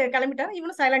பண்ணிட்டு கிளம்பிட்டான்.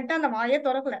 இவனும் சைலண்டா அந்த வாயே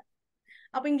திறக்கல.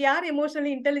 அப்ப இங்க யார்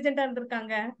எமோஷனலி இன்டெலிஜென்டா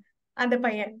இருந்திருக்காங்க, அந்த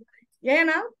பையன்.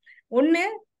 ஏன்னா ஒண்ணு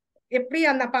எப்படி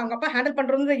அந்த அப்பா அவங்க அப்பா ஹேண்டில்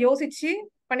பண்றோம்னு யோசிச்சு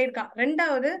பண்ணிருக்கான்.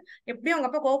 ரெண்டாவது எப்படியும் அவங்க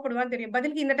அப்பா கோவப்படுவான்னு தெரியும்.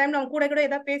 பதிலுக்கு இந்த டைம்ல அவங்க கூட கூட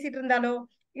ஏதாவது பேசிட்டு இருந்தாலோ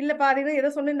இல்ல பாதியில ஏதோ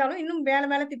சொல்லியிருந்தாலும் இன்னும் மேல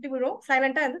மேல திட்டி விடும்,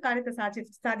 சைலண்டா இருந்து காரியத்தை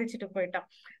சாதிச்சுட்டு போயிட்டான்.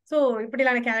 சோ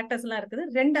இப்படியான கேரக்டர்ஸ் எல்லாம் இருக்குது.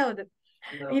 ரெண்டாவது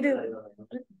இது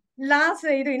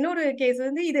இது இன்னொரு கேஸ்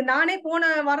வந்து, இது நானே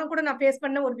போன வாரம் கூட நான் ஃபேஸ்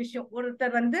பண்ண ஒரு விஷயம்.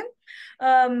 ஒருத்தர் வந்து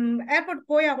ஏர்போர்ட்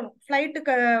போய் ஆகணும்,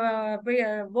 ஃபிளைட்டுக்கு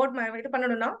போர்ட் இது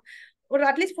பண்ணணும்னா ஒரு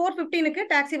அட்லீஸ்ட் 4:15க்கு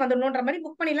டாக்ஸி வந்துடணும்ன்ற மாதிரி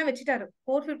புக் பண்ணி எல்லாம் வச்சுட்டாரு.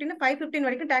 4:15 5:15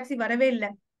 வரைக்கும் டாக்ஸி வரவே இல்லை.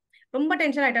 ரொம்ப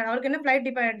டென்ஷன் ஆயிட்டாரு. அவருக்கு என்ன ஃபிளைட்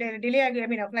டிலே ஆகி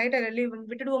ஃபிளைட்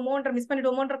விட்டுடுவோமோன்ற மிஸ்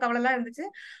பண்ணிடுவோமோன்ற கவலை எல்லாம் இருந்துச்சு.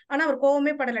 ஆனா அவர்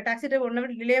கோவமே படல. டாக்ஸி டிரைவர்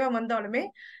ஒன்னு டிலேவா வந்தாலுமே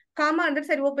காமா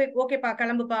இருந்துட்டு சரி ஓகேப்பா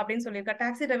கிளம்புப்பா அப்படின்னு சொல்லியிருக்கா.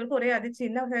 டாக்ஸி டிரைவருக்கு ஒரே அதிர்ச்சி.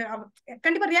 என்ன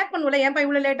கண்டிப்பா ரியாக்ட் பண்ணுவோம்ல, ஏன்பா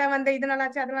இவ்வளவு லேட்டா வந்த, இதனால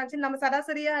ஆச்சு அதனால ஆச்சு. நம்ம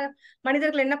சராசரியா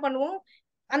மனிதர்கள் என்ன பண்ணுவோம்,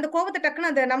 அந்த கோவத்தை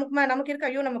டக்குன்னு அந்த நமக்கு இருக்கு,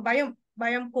 ஐயோ நம்ம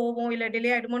பயம் கோவம் இல்ல டிலே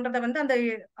ஆயிடுமோன்றத வந்து அந்த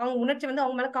அவங்க உணர்ச்சி வந்து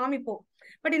அவங்க மேல காமிப்போம்.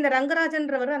 பட் இந்த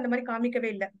ரங்கராஜன்றவர் அந்த மாதிரி காமிக்கவே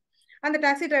இல்லை. அந்த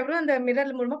டாக்ஸி டிரைவரும் அந்த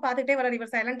மிரர் மூலமா பாத்துட்டே வராரு,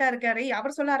 இவர் சைலண்டா இருக்காரு.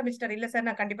 அவர் சொல்ல ஆரம்பிச்சிட்டாரு, இல்ல சார்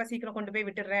நான் கண்டிப்பா சீக்கிரம் கொண்டு போய்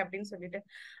விட்டுறேன் அப்படின்னு சொல்லிட்டு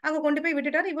அங்க கொண்டு போய்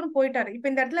விட்டுட்டாரு. இவரும் போயிட்டாரு. இப்ப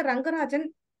இந்த இடத்துல ரங்கராஜன்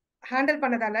ஹேண்டில்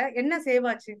பண்ணதால என்ன சேவ்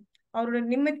ஆச்சு, அவரோட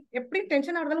நிம்மதி எப்படி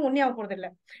டென்ஷன் ஆகுறதாலும் ஒன்னே ஆக போறது இல்ல.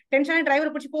 டென்ஷன்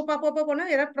டிரைவர் பிடிச்சி போனா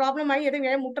ஏதாவது ப்ராப்ளம் ஆகி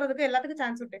எதுவும் முட்டுறதுக்கு எல்லாத்துக்கும்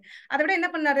சான்ஸ் விட்டு, அதை விட என்ன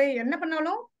பண்ணாரு, என்ன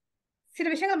பண்ணாலும் சில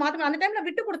விஷயங்கள் மாத்த அந்த டைம்ல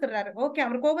விட்டு கொடுத்துறாரு. ஓகே,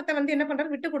 அவர் கோபத்தை வந்து என்ன பண்றாரு,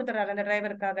 விட்டு கொடுத்துறாரு அந்த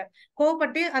டிரைவருக்காக.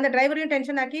 கோவப்பட்டு அந்த டிரைவரையும்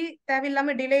டென்ஷன் ஆக்கி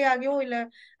தேவையில்லாம டிலே ஆகியோ இல்ல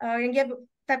எங்கேயாவது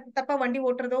தப்பா வண்டி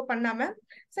ஓட்டுறதோ பண்ணாம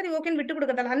சரி ஓகேன்னு விட்டு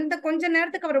கொடுக்கறதால அந்த கொஞ்ச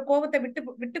நேரத்துக்கு அவர் கோபத்தை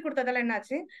விட்டு கொடுத்ததால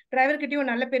என்னாச்சு, டிரைவர்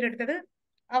கிட்டயும் நல்ல பேர் எடுத்தது,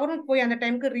 அவரும் போய் அந்த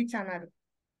டைமுக்கு ரீச் ஆனாரு.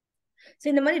 சோ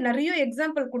இந்த மாதிரி நிறைய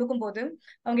எக்ஸாம்பிள் கொடுக்கும்போது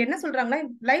அவங்க என்ன சொல்றாங்கன்னா,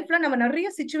 லைஃப்ல நம்ம நிறைய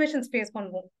சிச்சுவேஷன்ஸ் ஃபேஸ்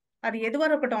பண்ணுவோம். அது எதுவா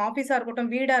இருக்கட்டும், ஆபீஸா இருக்கட்டும்,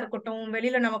 வீடா இருக்கட்டும்,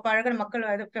 வெளியில நம்ம பழகிற மக்கள்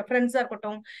ஃப்ரெண்ட்ஸா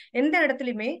இருக்கட்டும், எந்த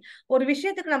இடத்துலயுமே ஒரு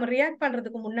விஷயத்துக்கு நம்ம ரியாக்ட்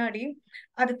பண்றதுக்கு முன்னாடி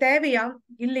அது தேவையா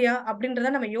இல்லையா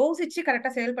அப்படின்றத நம்ம யோசிச்சு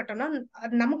கரெக்டா செயல்பட்டோம்னா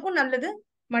அது நமக்கும் நல்லது,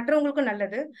 மற்றவங்களுக்கும்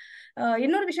நல்லது.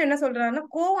 இன்னொரு விஷயம் என்ன சொல்றாருன்னா,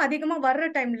 கோவம் அதிகமா வர்ற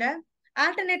டைம்ல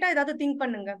ஆல்டர்னேட்டா ஏதாவது திங்க்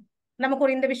பண்ணுங்க. நமக்கு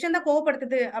ஒரு இந்த விஷயம் தான்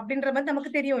கோவப்படுத்துது அப்படின்ற மாதிரி நமக்கு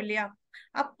தெரியும் இல்லையா,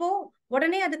 அப்போ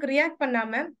உடனே அதுக்கு ரியாக்ட்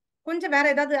பண்ணாம கொஞ்சம் வேற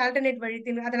ஏதாவது ஆல்டர்னேட் வழி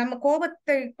அதை நம்ம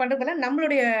கோபத்தை பண்றதுல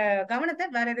நம்மளுடைய கவனத்தை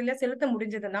வேற எதுல செலுத்த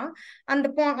முடிஞ்சதுன்னா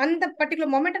அந்த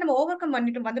பர்டிகுலர் மொமெண்ட்டை நம்ம ஓவர் கம்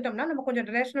பண்ணிட்டு வந்துட்டோம்னா நம்ம கொஞ்சம்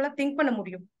ரேஷனலா திங்க் பண்ண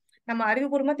முடியும், நம்ம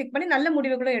அறிவுபூர்வமா திங்க் பண்ணி நல்ல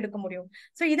முடிவுகளும் எடுக்க முடியும்.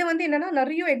 சோ இதை வந்து என்னன்னா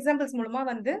நிறைய எக்ஸாம்பிள்ஸ் மூலமா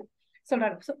வந்து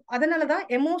சொல்றாரு. சோ அதனாலதான்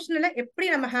எமோஷனல எப்படி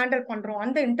நம்ம ஹேண்டில் பண்றோம்,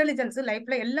 அந்த இன்டெலிஜென்ஸ்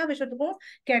லைஃப்ல எல்லா விஷயத்துக்கும்,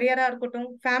 கெரியரா இருக்கட்டும்,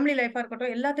 ஃபேமிலி லைஃபா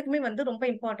இருக்கட்டும், எல்லாத்துக்குமே வந்து ரொம்ப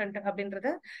இம்பார்ட்டன்ட் அப்படின்றத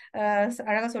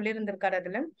அழகா சொல்லி இருந்திருக்காரு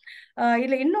அதுல.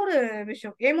 இதுல இன்னொரு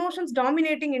விஷயம், எமோஷன்ஸ்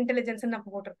டாமினேட்டிங் இன்டெலிஜென்ஸ் நான்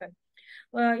போட்டிருக்கேன்.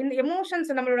 இந்த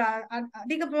எமோஷன்ஸ் நம்மளோட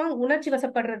அதிகமா உணர்ச்சி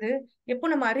வசப்படுறது எப்போ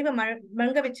நம்ம அறிவை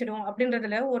மங்க வச்சிடும்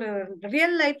அப்படின்றதுல ஒரு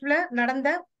ரியல் லைஃப்ல நடந்த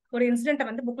ஒரு இன்சிடென்ட்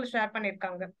வந்து புக்ல ஷேர்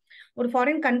பண்ணிருக்காங்க. ஒரு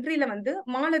ஃபாரின் கண்ட்ரில வந்து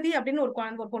மாலதி அப்படின்னு ஒரு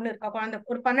பொண்ணு இருக்கா. குழந்தை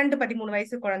ஒரு 12-13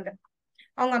 வயசு குழந்தை.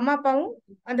 அவங்க அம்மா அப்பாவும்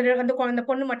அந்த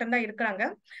பொண்ணு மட்டும்தான் இருக்கிறாங்க.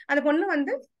 அந்த பொண்ணு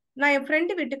வந்து நான் என்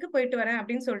ஃப்ரெண்டு வீட்டுக்கு போயிட்டு வரேன்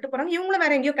அப்படின்னு சொல்லிட்டு போறாங்க. இவங்களும்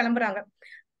வேற எங்கேயோ கிளம்புறாங்க.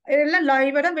 எல்லாம்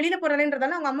இவதான் வெளியில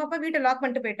போறாளேன்றதால அவங்க அம்மா அப்பா வீட்டை லாக்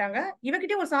பண்ணிட்டு போயிட்டாங்க.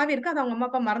 இவகிட்டே ஒரு சாவி இருக்கு, அது அவங்க அம்மா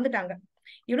அப்பா மறந்துட்டாங்க.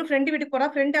 இவரும் ஃப்ரெண்டு வீட்டுக்கு போறா,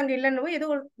 ஃப்ரெண்ட் அங்க இல்லன்னு ஏதோ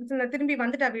திரும்பி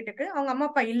வந்துட்டா வீட்டுக்கு. அவங்க அம்மா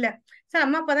அப்பா இல்ல. சார்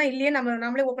அம்மா அப்பா தான் இல்லையே,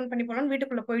 நம்மளே ஓபன் பண்ணி போலாம்னு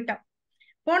வீட்டுக்குள்ள போயிட்டா.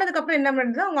 போனதுக்கு அப்புறம் என்ன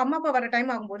பண்ணுது, அவங்க அம்மா அப்பா வர டைம்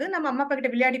ஆகும்போது நம்ம அம்மா அப்பா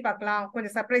கிட்ட விளையாடி பார்க்கலாம்,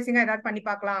 கொஞ்சம் சர்ப்ரைசிங்கா ஏதாவது பண்ணி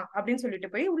பார்க்கலாம் அப்படின்னு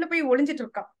சொல்லிட்டு போய் உள்ள போய் ஒளிஞ்சிட்டு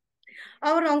இருக்கா.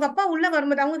 அவங்க அப்பா உள்ள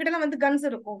வரும்போது அவங்க கிட்ட எல்லாம் வந்து கன்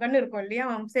இருக்கும் இல்லையா,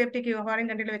 சேஃப்டிக்கு ஃபாரின்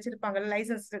கண்ட்ரில வச்சிருப்பாங்க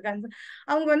லைசன்ஸ் கன்ஸ்.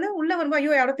 அவங்க வந்து உள்ள வரும்போது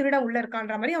ஐயோ யாரோ திருட உள்ள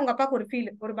இருக்கான்ற மாதிரி அவங்க அப்பாவுக்கு ஒரு ஃபீல்,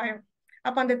 ஒரு பயம்.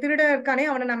 அப்ப அந்த திருடன் இருக்கானே,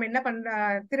 அவனை நம்ம என்ன பண்ற,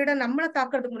 திருடன் நம்மளை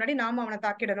தாக்குறதுக்கு முன்னாடி நாம அவனை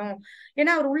தாக்கிடணும்.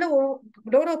 ஏன்னா அவர் உள்ள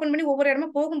டோர் ஓபன் பண்ணி ஒவ்வொரு இடமா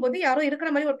போகும்போது யாரோ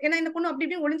இருக்கிற மாதிரி ஏன்னா இந்த பொண்ணு அப்படி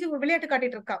இப்படி ஒளிஞ்சு ஒரு விளையாட்டு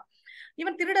காட்டிட்டு இருக்கா.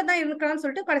 இவன் திருடன் தான் இருக்கிறான்னு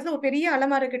சொல்லிட்டு கடைசியில ஒரு பெரிய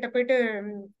அலமாரி கிட்ட போயிட்டு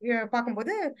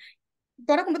பார்க்கும்போது,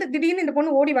 திறக்கும்போது திடீர்னு இந்த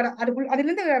பொண்ணு ஓடி வரா. அதுல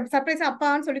இருந்து சர்ப்ரைஸா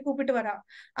அப்பான்னு சொல்லி கூப்பிட்டு வரா.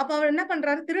 அப்ப அவர் என்ன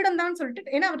பண்றாரு, திருடன் தான் சொல்லிட்டு,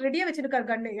 ஏன்னா அவர் ரெடியா வச்சிருக்காரு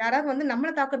கண்ணு, யாராவது வந்து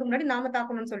நம்மளை தாக்குறதுக்கு முன்னாடி நாம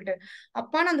தாக்கணும்னு சொல்லிட்டு.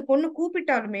 அப்பான்னு அந்த பொண்ணு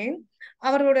கூப்பிட்டாலுமே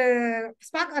அவரோட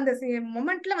ஸ்பாக் அந்த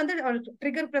மொமெண்ட்ல வந்து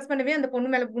ட்ரிகர் பிரஸ் பண்ணவே அந்த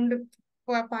பொண்ணு மேல குண்டு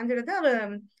பாஞ்சிடுது. அவ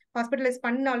ஹாஸ்பிட்டலைஸ்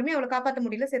பண்ணாலுமே அவளை காப்பாற்ற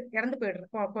முடியல, இறந்து போயிடுது.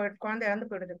 குழந்தை இறந்து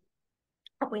போயிடுது.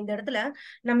 அப்போ இந்த இடத்துல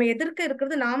நம்ம எதிர்க்க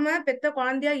இருக்கிறது நாம பெத்த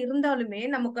குழந்தையா இருந்தாலுமே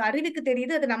நமக்கு அறிவுக்கு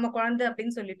தெரியுது அது நம்ம குழந்தை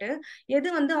அப்படின்னு சொல்லிட்டு, எது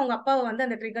வந்து அவங்க அப்பாவை வந்து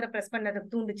அந்த ட்ரிகரை பிரஸ்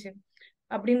பண்ணதுக்கு தூண்டுச்சு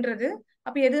அப்படின்றது.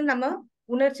 அப்ப எது நம்ம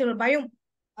உணர்ச்சி, ஒரு பயம்.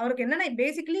 அவருக்கு என்னன்னா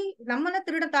பேசிக்கலி நம்மள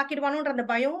திருட தாக்கிடுவானோன்ற அந்த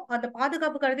பயம், அந்த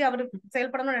பாதுகாப்பு கருதி அவர்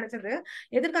செயல்படணும்னு நினைச்சது.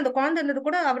 எதிர்க்கு அந்த குழந்தை இருந்தது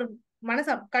கூட அவர்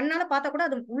மனசா கண்ணால பார்த்தா கூட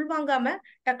அது உள்வாங்காம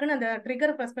டக்குன்னு அந்த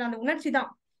ட்ரிகர் பிரஸ் பண்ண அந்த உணர்ச்சி தான்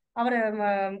அவரை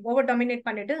ஓவர் டாமினேட்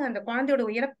பண்ணிட்டு அந்த குழந்தையோட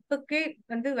இறப்புக்கே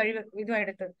வந்து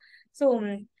இதுவாயிடுது. ஸோ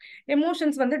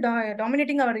எமோஷன்ஸ் வந்து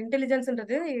டாமினேட்டிங் அவர்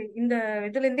இன்டெலிஜென்ஸ்ன்றது இந்த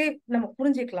இதுல இருந்தே நம்ம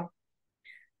புரிஞ்சுக்கலாம்.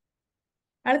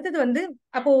 அடுத்தது வந்து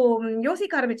அப்போ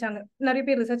யோசிக்க ஆரம்பிச்சாங்க நிறைய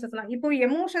பேர் ரிசர்ச்சர்ஸ் எல்லாம். இப்போ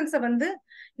எமோஷன்ஸை வந்து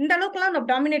இந்த அளவுக்கு எல்லாம் நம்ம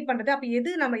டாமினேட் பண்றது, அப்ப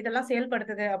எது நம்ம இதெல்லாம்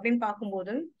செயல்படுத்துது அப்படின்னு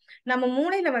பார்க்கும்போது, நம்ம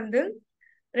மூளையில வந்து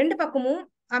ரெண்டு பக்கமும்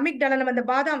அமிக்டாலா, நம்ம அந்த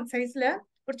பாதாம் சைஸ்ல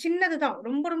ஒரு சின்னதுதான்,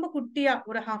 ரொம்ப ரொம்ப குட்டியா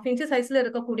ஒரு 1/2 இன்ச் சைஸ்ல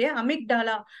இருக்கக்கூடிய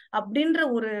அமிக்டாலா அப்படின்ற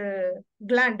ஒரு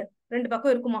கிளாண்ட் ரெண்டு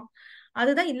பக்கம் இருக்குமா.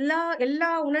 அதுதான் எல்லா எல்லா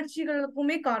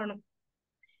உணர்ச்சிகளுக்குமே காரணம்.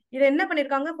 இதை என்ன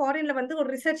பண்ணிருக்காங்க, ஃபாரின்ல வந்து ஒரு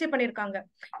ரிசர்ச்சே பண்ணிருக்காங்க.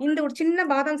 இந்த ஒரு சின்ன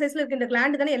பாதாம் சைஸ்ல இருக்க இந்த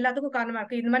கிளாண்ட் தானே எல்லாத்துக்கும் காரணமா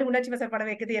இருக்கு, இந்த மாதிரி உணர்ச்சி வசப்பட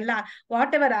வைக்குது. எல்லா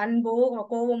what ever அன்போ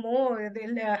கோவமோ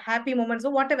happy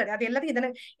மூமெண்ட்ஸோ what ever, அது எல்லாத்தையும்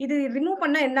இதனை இது ரிமூவ்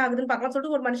பண்ணா என்ன ஆகுதுன்னு பார்க்கலாம்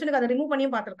சொல்லிட்டு ஒரு மனுஷனுக்கு அதை ரிமூவ்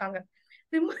பண்ணியும் பார்த்திருக்காங்க.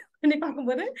 ரிமூவ் பண்ணி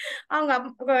பார்க்கும்போது அவங்க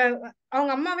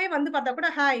அவங்க அம்மாவே வந்து பார்த்தா கூட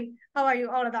ஹாய் ஹவ் ஆர் யூ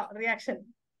அவ்வளவுதான் ரியாக்ஷன்.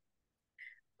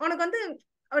 உனக்கு வந்து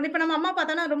இப்ப நம்ம அம்மா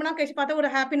பார்த்தானா ரொம்ப நாள் கழிச்சு பார்த்தா ஒரு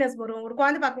ஹாப்பினஸ் வரும், ஒரு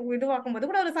குழந்தை பார்க்கும் இது பார்க்கும்போது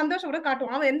கூட ஒரு சந்தோஷம் கூட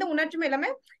காட்டுவான். அவன் எந்த உணர்ச்சியுமே எல்லாமே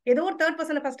ஏதோ ஒரு தேர்ட்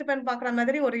பர்சன் ஃபர்ஸ்ட் பேன் பாக்குற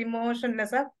மாதிரி ஒரு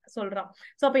இமோஷன்லெஸ்ஸா சொல்றான்.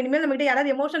 சோ அப்ப இனிமேல் நம்ம கிட்ட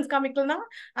யாராவது எமோஷன்ஸ் காமிக்கலன்னா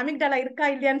அமிக்டாலா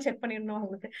இருக்கா இல்லையான்னு செக் பண்ணிடணும்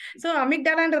அவங்களுக்கு. சோ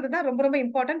அமிக்டாலான்றதுதான் ரொம்ப ரொம்ப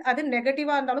இம்பார்ட்டன்ட். அது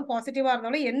நெகட்டிவா இருந்தாலும் பாசிட்டிவா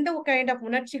இருந்தாலும் எந்த கைண்ட் ஆஃப்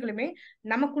உணர்ச்சிகளுமே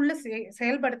நமக்குள்ள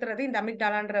செயல்படுத்துறது இந்த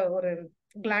அமிக்டாலான்ற ஒரு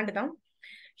கிளாண்ட் தான்.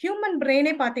 ஹியூமன்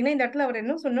பிரெயினே பாத்தீங்கன்னா இந்த இடத்துல அவர்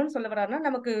என்ன சொன்னோம்னு சொல்ல வர்றாருன்னா,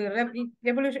 நமக்கு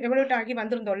எவல்யூட் ஆகி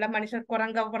வந்திருந்தோம்ல மனுஷன்,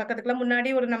 குரங்கா பிறக்கிறதுக்குலாம் முன்னாடி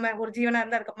ஒரு நம்ம ஒரு ஜீவனா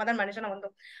இருந்தா இருக்க தான் மனுஷனை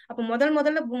வந்தோம். அப்ப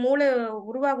முதல்ல மூளை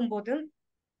உருவாகும் போது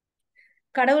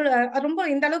கடவுள் ரொம்ப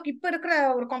இந்த அளவுக்கு இப்ப இருக்கிற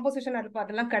ஒரு காம்போசிஷன் இருப்பா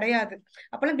அதெல்லாம் கிடையாது.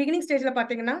 அப்பெல்லாம் பிகினிங் ஸ்டேஜ்ல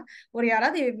பாத்தீங்கன்னா ஒரு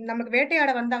யாராவது நமக்கு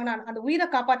வேட்டையாட வந்தாங்கன்னா அந்த உயிரை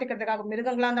காப்பாத்திக்கிறதுக்காக,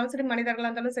 மிருகங்களா இருந்தாலும் சரி மனிதர்களா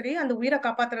இருந்தாலும் சரி, அந்த உயிரை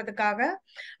காப்பாத்துறதுக்காக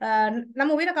நம்ம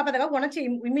உயிரை காப்பாத்துறதுக்காக உணர்ச்சி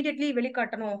இம்மிடியட்லி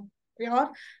வெளிக்காட்டணும்.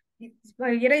 யார்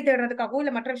இறை தேடுறதுக்காகவோ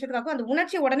இல்ல மற்ற விஷயத்துக்காகவோ அந்த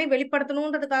உணர்ச்சியை உடனே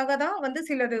வெளிப்படுத்தணுன்றதுக்காக தான் வந்து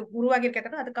சிலது உருவாகி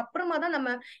இருக்கிறது. அதுக்கப்புறமா தான்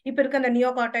நம்ம இப்ப இருக்க அந்த நியோ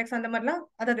கார்டெக்ஸ் அந்த மாதிரிலாம்,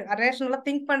 அதாவது ரேஷனலா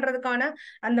திங்க் பண்றதுக்கான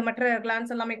அந்த மற்ற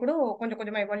கிளான்ஸ் எல்லாமே கூட கொஞ்சம்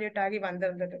கொஞ்சமா எவால்யூட் ஆகி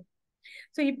வந்திருந்தது.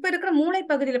 சோ இப்ப இருக்கிற மூளை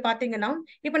பகுதியில பாத்தீங்கன்னா,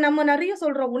 இப்ப நம்ம நிறைய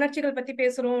சொல்றோம், உணர்ச்சிகள் பத்தி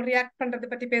பேசுறோம், ரியாக்ட்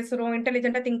பண்றது பத்தி பேசுறோம்,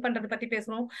 இன்டெலிஜென்டா திங்க் பண்றது பத்தி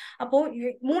பேசுறோம். அப்போ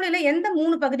மூளையில எந்த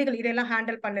 3 பகுதிகள் இதெல்லாம்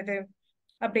ஹேண்டில் பண்ணுது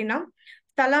அப்படின்னா,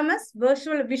 தலாமஸ்,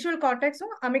 விஷுவல்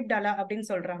கார்டெக்ஸும் அமிக்டாலா அப்படின்னு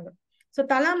சொல்றாங்க. சோ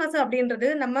தலாமஸ் அப்படின்றது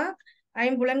நம்ம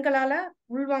ஐம்புலன்களால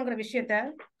உள்வாங்குற விஷயத்த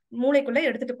மூளைக்குள்ள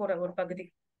எடுத்துட்டு போற ஒரு பகுதி.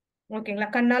 ஓகேங்களா,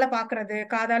 கண்ணால பாக்குறது,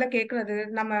 காதால கேட்கறது,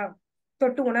 நம்ம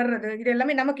தொட்டு உணர்றது, இது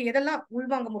எல்லாமே நமக்கு எதெல்லாம்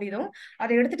உள்வாங்க முடியுதோ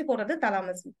அதை எடுத்துட்டு போறது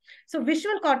தலாமஸ். சோ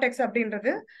விஷுவல் கார்டெக்ஸ்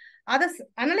அப்படின்றது அதை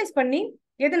அனலைஸ் பண்ணி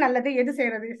எது நல்லது எது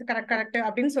செய்யறது கரெக்ட்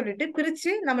அப்படின்னு சொல்லிட்டு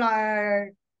பிரிச்சு நம்மள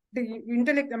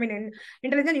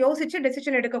இன்டெலிஜென்ட் யோசிச்சு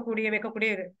டெசிஷன் எடுக்கக்கூடிய வைக்கக்கூடிய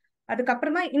இது.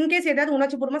 அதுக்கப்புறமா இன்கேஸ் ஏதாவது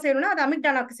உணர்ச்சி பூர்வமா செய்யணும்னா அது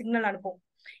அமிக்டாலாக்கு சிக்னல் அனுப்பும்.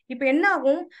 இப்ப என்ன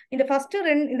ஆகும், இந்த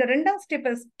ரெண்டாவது ஸ்டெப்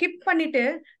ஸ்கிப் பண்ணிட்டு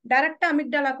டைரக்டா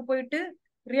அமிக்டாலாக்கு போயிட்டு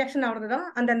ரியாக்ஷன் ஆகுறதுதான்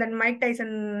அந்த மைக்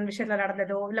டைசன் விஷயத்துல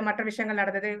நடந்ததோ இல்ல மற்ற விஷயங்கள்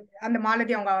நடந்தது, அந்த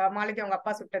மாலதி அவங்க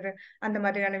அப்பா சுட்டது, அந்த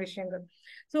மாதிரியான விஷயங்கள்.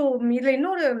 சோ இதுல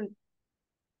இன்னொரு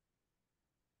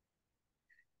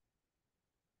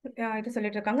இது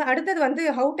சொல்லிட்டு இருக்காங்க. அடுத்தது வந்து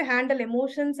how to handle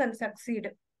emotions and succeed.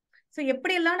 So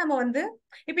எப்படியெல்லாம் நம்ம வந்து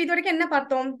இப்ப இது வரைக்கும் என்ன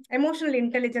பார்த்தோம்? எமோஷனல்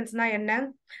இன்டெலிஜென்ஸ்னா என்ன,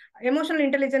 எமோஷனல்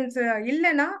இன்டெலிஜென்ஸ்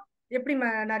இல்லைன்னா எப்படி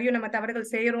நிறைய நம்ம தவறுகள்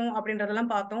செய்யறோம் அப்படின்றதெல்லாம்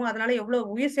பார்த்தோம். அதனால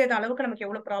எவ்வளவு உயிர் சேத அளவுக்கு நமக்கு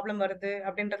எவ்வளவு ப்ராப்ளம் வருது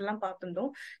அப்படின்றதெல்லாம் பார்த்துருந்தோம்.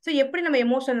 ஸோ எப்படி நம்ம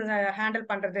எமோஷன் ஹேண்டில்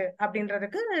பண்றது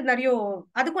அப்படின்றதுக்கு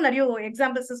அதுக்கும் நிறைய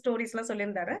எக்ஸாம்பிள்ஸ் ஸ்டோரிஸ் எல்லாம்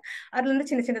சொல்லியிருந்தாரு. அதுல இருந்து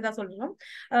சின்ன சின்னதா சொல்லணும்.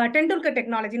 டெண்டுல்கர்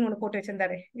டெக்னாலஜின்னு ஒண்ணு போட்டு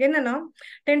வச்சிருந்தாரு. என்னன்னா,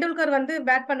 டெண்டுல்கர் வந்து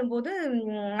பேட் பண்ணும்போது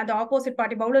அந்த ஆப்போசிட்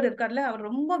பார்ட்டி பவுலர் இருக்காருல்ல, அவர்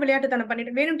ரொம்ப விளையாட்டுத்தனம்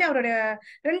பண்ணிட்டு வேணும்ட்டே அவரோட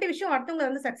 2 விஷயம் அடுத்தவங்க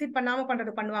வந்து சக்சீட் பண்ணாம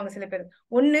பண்ணுவாங்க சில பேர்.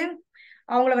 ஒண்ணு,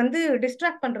 அவங்கள வந்து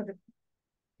டிஸ்ட்ராக்ட் பண்றது,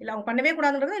 இல்ல அவங்க பண்ணவே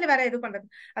கூடாதுன்றது, இல்ல வேற எதுவும் பண்றது.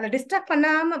 அதை டிஸ்ட்ராக்ட் பண்ணா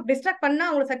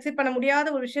அவங்க சக்சீட் பண்ண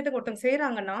முடியாத ஒரு விஷயத்துக்கு ஒருத்தவங்க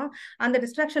செய்யறாங்கன்னா அந்த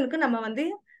டிஸ்ட்ராக்ஷனுக்கு நம்ம வந்து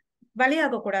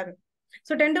பலியாக கூடாது.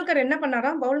 சோ டெண்டுல்கர் என்ன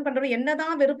பண்ணாராம், பவுலிங் பண்றவன்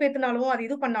என்னதான் வெறுப்பேத்தினாலும் அது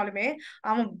இது பண்ணாலுமே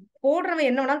அவன் போடுறவன்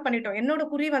என்ன வேணாலும் பண்ணிட்டோம், என்னோட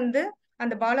குறி வந்து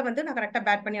அந்த பாலை வந்து நான் கரெக்டா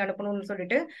பேட் பண்ணி அனுப்பணும்னு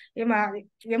சொல்லிட்டு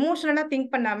எமோஷனலா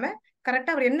திங்க் பண்ணாம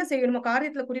கரெக்டா அவர் என்ன செய்யணுமோ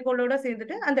காரியத்துல குறிக்கோளோட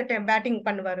சேர்ந்துட்டு அந்த பேட்டிங்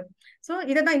பண்ணுவாரு. சோ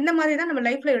இதான் இந்த மாதிரி தான் நம்ம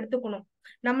லைஃப்ல எடுத்துக்கணும்.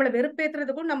 நம்மளை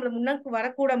வெறுப்பேத்துறதுக்கும் நம்மள முன்னாடி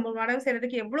வரக்கூட மனம்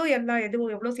செய்யறதுக்கு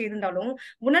எவ்வளவு செய்திருந்தாலும்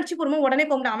உணர்ச்சி பூர்வமா உடனே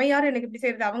போக முடியும். அவன் யாரு எனக்கு இப்படி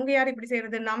செய்யறது, அவங்க யாரு இப்படி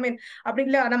செய்யறது, நாம அப்படி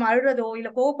இல்ல நம்ம அழுறதோ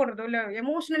இல்ல கோவப்படுறதோ இல்ல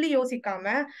எமோஷனலி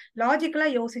யோசிக்காம லாஜிக்கலா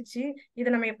யோசிச்சு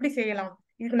இதை நம்ம எப்படி செய்யலாம்,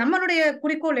 இது நம்மளுடைய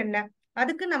குறிக்கோள் என்ன,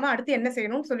 அதுக்கு நம்ம அடுத்து என்ன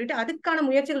செய்யணும்னு சொல்லிட்டு அதுக்கான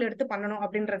முயற்சிகள் எடுத்து பண்ணணும்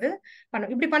அப்படின்றது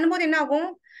பண்ணும். இப்படி பண்ணும்போது என்ன ஆகும்,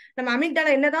 நம்ம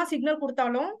அமிக்டாலா என்னதான் சிக்னல்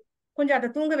கொடுத்தாலும் கொஞ்சம் அதை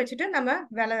தூங்க வச்சுட்டு நம்ம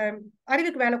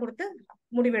அறிவுக்கு வேலை கொடுத்து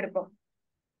முடிவெடுப்போம்.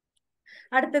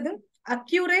 அடுத்தது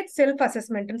அக்யூரேட் செல்ஃப்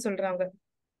அசஸ்மெண்ட்னு சொல்றாங்க.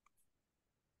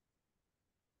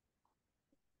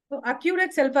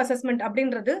 அக்யூரேட் செல்ஃப் அசஸ்மெண்ட்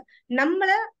அப்படின்றது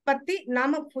நம்மளை பத்தி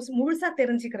நாம முழுசா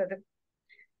தெரிஞ்சுக்கிறது.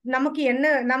 நமக்கு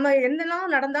நம்ம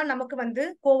என்னெல்லாம் நடந்தா நமக்கு வந்து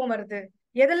கோபம் வருது,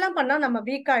 எதெல்லாம் பண்ணா நம்ம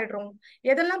வீக் ஆயிடுறோம்,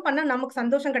 எதெல்லாம் பண்ணா நமக்கு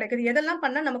சந்தோஷம் கிடைக்குது, எதெல்லாம்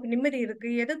பண்ணா நமக்கு நிம்மதி இருக்கு,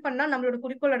 எது பண்ணா நம்மளோட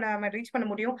குறிக்கோளை நம்ம ரீச் பண்ண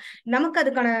முடியும், நமக்கு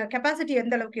அதுக்கான கெப்பாசிட்டி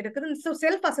எந்த அளவுக்கு இருக்குது. ஸோ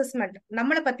செல்ஃப் அசஸ்மெண்ட்,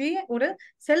 நம்மளை பத்தி ஒரு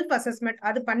செல்ஃப் அசஸ்மெண்ட்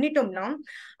அது பண்ணிட்டோம்னா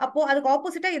அப்போ அதுக்கு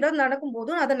ஆப்போசிட்டா ஏதாவது நடக்கும்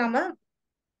போதும் அதை நம்ம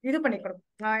இது பண்ணிக்கணும்,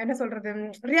 என்ன சொல்றது,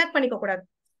 ரியாக்ட் பண்ணிக்க கூடாது.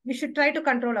 we should try to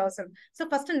control ourselves. So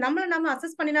first நம்ம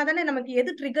அசஸ் பண்ணினாதானே நமக்கு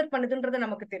எது ட்ரிகர் பண்ணுதுன்றது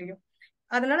நமக்கு தெரியும்.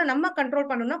 அதனால நம்ம கண்ட்ரோல்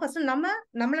பண்ணணும்னா ஃபர்ஸ்ட்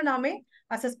நம்மள நாமே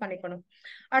அசஸ் பண்ணிக்கணும்.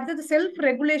 அடுத்தது self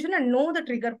regulation and no the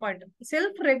trigger point.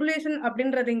 Self regulation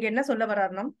அப்படின்றது இங்க என்ன சொல்ல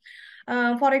வர்றாருன்னா,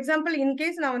 ஃபார் எக்ஸாம்பிள்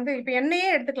இன்கேஸ் நான் வந்து இப்ப என்னையே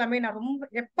எடுத்துக்கலாமே, நான் ரொம்ப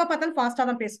எப்ப பார்த்தாலும் ஃபாஸ்டா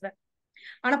தான் பேசுவேன்.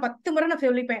 ஆனா 10 முறை நான்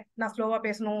சொல்லிப்பேன், நான் ஸ்லோவா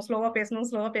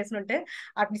பேசணும்ட்டு.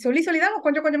 அப்படி சொல்லிதான்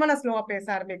கொஞ்சம் கொஞ்சமா நான் ஸ்லோவா பேச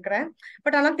ஆரம்பிக்கிறேன்.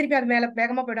 பட் ஆனா திருப்பி அது மேல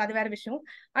வேகமா போயிடும், அது வேற விஷயம்.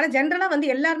 ஆனா ஜென்ரலா வந்து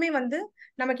எல்லாருமே வந்து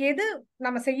நமக்கு எது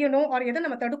நம்ம செய்யணும் ஒரு எதை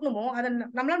நம்ம தடுக்கணுமோ அதை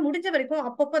நம்மளால முடிஞ்ச வரைக்கும்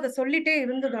அப்பப்போ அதை சொல்லிட்டே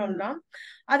இருந்ததுன்னா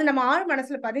அது நம்ம ஆழ்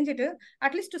மனசுல பதிஞ்சிட்டு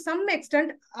அட்லீஸ்ட் டு சம்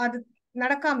எக்ஸ்டென்ட் அது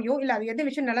நடக்காமையோ இல்ல அது எந்த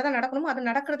விஷயம் நல்லதா நடக்கணுமோ அது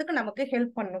நடக்கிறதுக்கு நமக்கு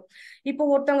ஹெல்ப் பண்ணும். இப்போ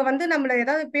ஒருத்தவங்க வந்து நம்மள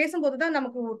ஏதாவது பேசும்போதுதான்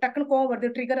நமக்கு டக்குனு கோவம்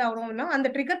வருது, ட்ரிகர் ஆகுறோம்னா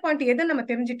அந்த ட்ரிகர் பாயிண்ட் எதுன்னு நம்ம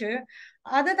தெரிஞ்சுட்டு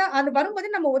அதான் அது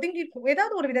வரும்போது நம்ம ஒதுங்கி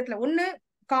ஏதாவது ஒரு விதத்துல ஒண்ணு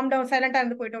காம் டவுன் சைலண்டா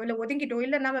இருந்து போயிட்டோம், இல்ல ஒதுங்கிட்டோம்,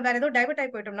 இல்ல நம்ம வேற ஏதோ டைவர்ட் ஆகி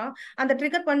போயிட்டோம்னா அந்த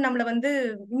ட்ரிகர் பண்ணி நம்மள வந்து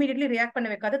இமீடியட்லி ரியாக்ட் பண்ண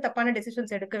வைக்காது, தப்பான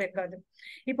டெசிஷன்ஸ் எடுக்க வைக்காது.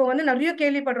 இப்போ வந்து நிறைய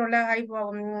கேள்விப்படுறோம்ல,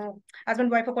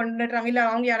 ஹஸ்பண்ட் ஒய்ஃபை கொண்டுறாங்க, இல்ல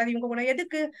அவங்க யாராவது இவங்க கொண்டு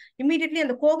எதுக்கு இமீடியட்லி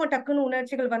அந்த கோபம் டக்குன்னு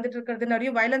உணர்ச்சிகள் வந்துட்டு இருக்கிறது,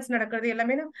 நிறைய வயலன்ஸ் நடக்கிறது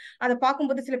எல்லாமே அதை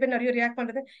பார்க்கும்போது சில பேர் நிறைய ரியாக்ட்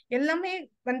பண்றது எல்லாமே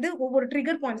வந்து ஒவ்வொரு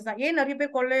ட்ரிகர் பாயிண்ட்ஸ் தான். ஏன் நிறைய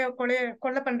பேர்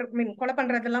கொலை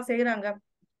பண்றதெல்லாம் செய்யறாங்க,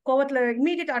 கோவத்துல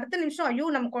இமீடியட் அடுத்த நிமிஷம் ஐயோ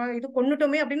நம்ம இது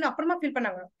கொண்டுட்டோமே அப்படின்னு அப்புறமா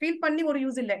ஃபீல் பண்ணி ஒரு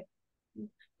யூஸ் இல்லை,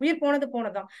 உயிர்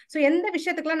போனதுதான். சோ எந்த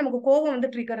விஷயத்துக்குலாம் நமக்கு கோபம் வந்து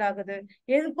ட்ரிகர் ஆகுது,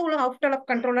 எதுக்கு அவுட் ஆஃப்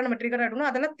கண்ட்ரோலா நம்ம ட்ரிகர் ஆகணும்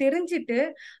அதெல்லாம் தெரிஞ்சுட்டு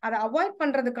அதை அவாய்ட்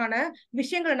பண்றதுக்கான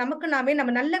விஷயங்களை நமக்கு நாமே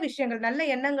நம்ம நல்ல விஷயங்கள் நல்ல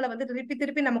எண்ணங்களை வந்து திருப்பி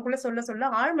திருப்பி நமக்குள்ள சொல்ல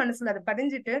ஆழ் மனசுல அதை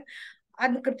பதிஞ்சிட்டு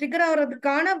அதுக்கு ட்ரிகர்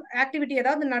ஆகுறதுக்கான ஆக்டிவிட்டி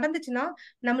ஏதாவது நடந்துச்சுன்னா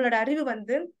நம்மளோட அறிவு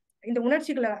வந்து இந்த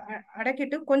உணர்ச்சிகளை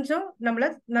அடக்கிட்டு கொஞ்சம் நம்மள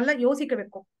நல்லா யோசிக்க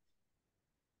வைக்கும்.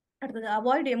 அடுத்தது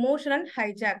அவாய்ட் எமோஷனல்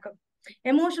ஹைஜாக்.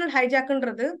 எமோஷனல்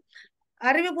ஹைஜாக்ன்றது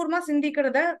அறிவுபூர்வமா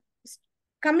சிந்திக்கிறத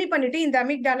கம்மி பண்ணிட்டு இந்த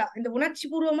அமிக்டாலா இந்த உணர்ச்சி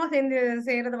பூர்வமா சேர்ந்து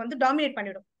செய்யறத வந்து டாமினேட்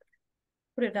பண்ணிடும்,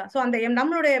 புரியுதா? சோ அந்த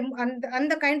நம்மளுடைய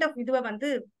அந்த கைண்ட் ஆஃப் இதுவை வந்து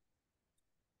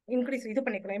இன்க்ரீஸ் இது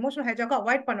பண்ணிக்கணும், எமோஷனல் ஹைஜாக்க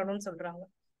அவாய்ட் பண்ணணும்னு சொல்றாங்க.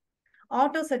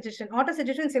 ஆட்டோ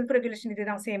சஜஷன் செல்ஃப் ரெகுலேஷன்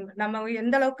இதுதான் சேம். நம்ம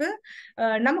எந்த அளவுக்கு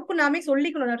நமக்கு நாமே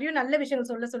சொல்லிக்கணும், நிறைய நல்ல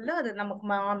விஷயங்கள் சொல்ல அது நமக்கு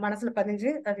மனசுல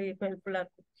பதிஞ்சு அது ஹெல்ப்ஃபுல்லா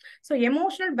இருக்கும். ஸோ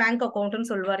எமோஷனல் பேங்க் அக்கௌண்ட்னு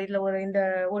சொல்லுவார் இதுல இந்த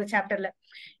ஒரு சாப்டர்ல.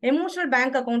 எமோஷனல்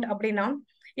பேங்க் அக்கௌண்ட் அப்படின்னா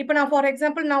இப்ப நான் ஃபார்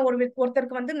எக்ஸாம்பிள் நான்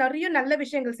ஒருத்தருக்கு வந்து நிறைய நல்ல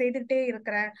விஷயங்கள் செய்துகிட்டே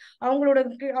இருக்கிறேன். அவங்க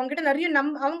கிட்ட நிறைய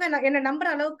அவங்க என்ன நம்புற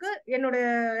அளவுக்கு என்னோட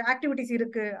ஆக்டிவிட்டிஸ்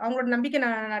இருக்கு. அவங்களோட நம்பிக்கை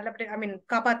நான் நல்லபடி ஐ மீன்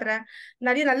காப்பாத்துறேன்.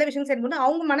 நிறைய நல்ல விஷயம் செய்யும்போது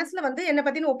அவங்க மனசுல வந்து என்ன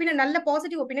பத்தின ஒப்பீனியன், நல்ல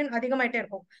பாசிட்டிவ் ஒப்பீனியன் அதிகமாயிட்டே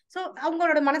இருக்கும். சோ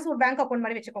அவங்களோட மனசு ஒரு பேங்க் அக்கௌண்ட்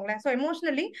மாதிரி வச்சுக்கோங்களேன். சோ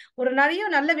எமோஷனலி ஒரு நிறைய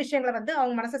நல்ல விஷயங்களை வந்து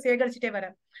அவங்க மனசை சேகரிச்சுட்டே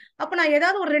வரேன். அப்ப நான்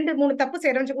ஏதாவது ஒரு 2-3 தப்பு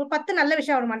செய்யறேன், ஒரு 10 நல்ல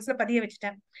விஷயம் அவர் மனசுல பதிய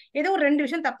வச்சுட்டேன். ஏதோ ஒரு 2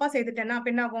 விஷயம் தப்பா செய்துட்டேன்னா அப்ப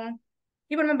என்ன ஆகும்?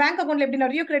 இப்ப நம்ம பேங்க் அக்கௌண்ட்ல எப்படி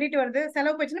நிறைய கிரெடிட் வருது,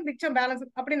 செலவு போயிடுச்சுன்னா மிச்சம் பேலன்ஸ்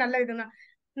அப்படி நல்ல இதுன்னா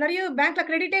நிறைய பேங்க்ல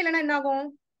கிரெடிட்டே இல்லைன்னா என்ன ஆகும்?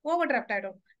 ஓவர் டிராஃப்ட்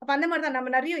ஆயிடும். அப்ப அந்த மாதிரிதான்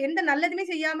நம்ம நிறைய எந்த நல்லதுமே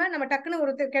செய்யாம நம்ம டக்குன்னு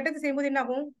ஒரு கெட்டது செய்யும்போது என்ன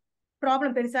ஆகும்?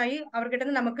 ப்ராப்ளம் பெருசாகி அவர்கிட்ட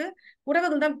இருந்து நமக்கு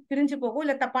உறவுகள் தான் பிரிஞ்சு போகும்,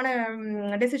 இல்ல தப்பான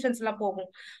டெசிஷன்ஸ் எல்லாம் போகும்.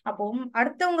 அப்போ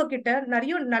அடுத்தவங்க கிட்ட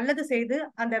நிறைய நல்லது செய்து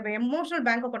அந்த எமோஷனல்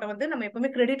பேங்க் அக்கௌண்ட்டை வந்து நம்ம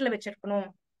எப்பவுமே கிரெடிட்ல வச்சிருக்கணும்.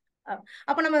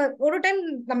 அப்ப நம்ம ஒரு டைம்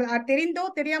நம்ம தெரிந்தோ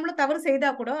தெரியாமலோ தவறு செய்தா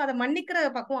கூட அதை மன்னிக்கிற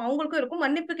பக்கம் அவங்களுக்கும் இருக்கும்,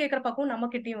 மன்னிப்பு கேட்கிற பக்கம் நம்ம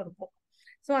கிட்டயும் இருக்கும்.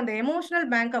 சோ அந்த எமோஷனல்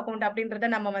பேங்க் அக்கௌண்ட் அப்படின்றத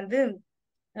நம்ம வந்து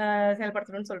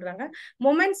செயல்படுத்தணும்னு சொல்றாங்க.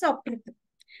 Moments of truth.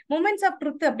 Moments of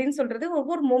truth அப்படின்னு சொல்றது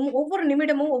ஒவ்வொரு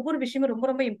நிமிடமும் ஒவ்வொரு விஷயமும் ரொம்ப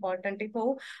ரொம்ப இம்பார்ட்டன்ட். இப்போ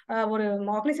ஒரு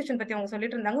ஆர்கனைசேஷன் பத்தி அவங்க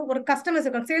சொல்லிட்டு இருந்தாங்க. ஒரு கஸ்டமர்ஸ்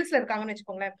இருக்காங்க, சேல்ஸ்ல இருக்காங்கன்னு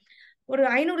வச்சுக்கோங்களேன். ஒரு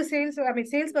 500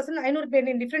 சேல்ஸ் பர்சன் 500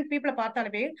 பேர் டிஃப்ரெண்ட் பீப்புளை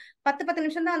பார்த்தாலுமே 10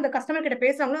 நிமிஷம் தான் அந்த கஸ்டமர் கிட்ட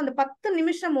பேசுறாங்களோ, அந்த 10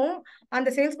 நிமிஷமும் அந்த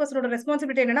சேல்ஸ் பர்சனோட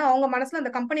ரெஸ்பான்சிபிலிட்டி என்னன்னா அவங்க மனசுல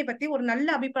அந்த கம்பெனி பத்தி ஒரு நல்ல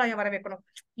அபிப்பிராயம் வர வைக்கணும்.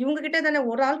 இவங்க கிட்ட தானே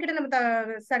ஒரு ஆள் கிட்ட நம்ம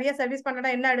சரியா சர்வீஸ்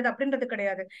பண்ணா என்ன ஆயிடுது அப்படின்றது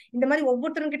கிடையாது. இந்த மாதிரி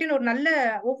ஒவ்வொருத்தருக்கிட்டையும் ஒரு நல்ல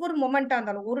ஒவ்வொரு மொமெண்டா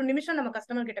இருந்தாலும் ஒரு நிமிஷம் நம்ம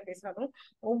கஸ்டமர் கிட்ட பேசினாலும்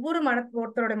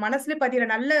ஒருத்தரோட மனசுல பதிகிற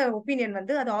நல்ல ஒப்பீனியன்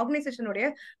வந்து அது ஆர்கனைசேஷனுடைய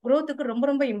குரோத்துக்கு ரொம்ப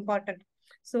ரொம்ப இம்பார்ட்டன்ட்.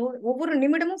 சோ ஒவ்வொரு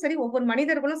நிமிடமும் சரி, ஒவ்வொரு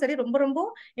மனிதர்களும் சரி ரொம்ப ரொம்ப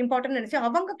இம்பார்ட்டன்ட் நினைச்சு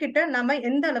அவங்க கிட்ட நம்ம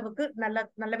எந்த அளவுக்கு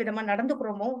நல்ல விதமா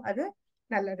நடந்துக்கிறோமோ அது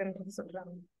நல்லதுன்றது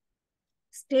சொல்றாங்க.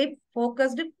 Stay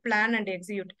focused, plan and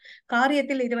execute.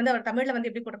 காரியத்தில் இது வந்து அவர் தமிழ்ல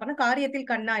வந்து எப்படி போட்டிருப்பாங்க, காரியத்தில்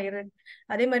கண்ணாயிரு.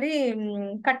 அதே மாதிரி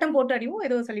கட்டம் போட்டு அடிவும்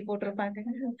ஏதோ சொல்லி போட்டிருப்பாங்க,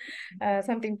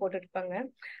 சம்திங் போட்டு இருப்பாங்க.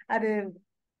 அது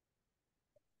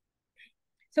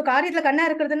சோ காரியத்துல கண்ணா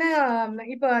இருக்கிறதுன்னு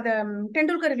இப்ப அத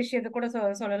டெண்டுல்கர் விஷயத்தை கூட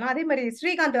சொல்லலாம். அதே மாதிரி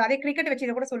ஸ்ரீகாந்த் அதே கிரிக்கெட் வச்சு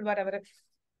இதை கூட சொல்வார் அவரு.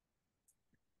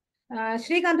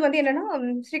 ஸ்ரீகாந்த் வந்து என்னன்னா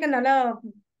ஸ்ரீகாந்த் நல்லா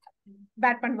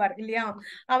பேட் பண்ணுவார் இல்லையா?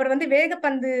 அவர் வந்து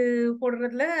வேகப்பந்து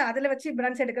போடுறதுல அதுல வச்சு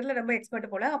ரன்ஸ் எடுக்கிறதுல ரொம்ப எக்ஸ்பர்ட்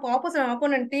போல. அப்போ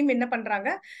ஆப்போனன்ட் டீம் என்ன பண்றாங்க,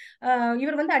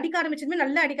 இவர் வந்து அடிக்க ஆரம்பிச்சதுமே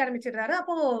நல்லா அடிக்க ஆரம்பிச்சிடுறாரு.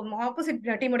 அப்போ ஆப்போசிட்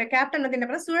டீமோட கேப்டன் வந்து என்ன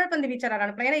பண்ண சுழற்பந்து வீச்சாளர்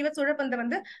அனுப்பலாம். ஏன்னா இவர் சுழற்பந்தை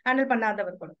வந்து ஹேண்டில்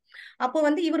பண்ணாதவர் போல. அப்போ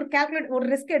வந்து இவர் கால்குலேட் ஒரு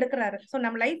ரிஸ்க் எடுக்கிறாரு. சோ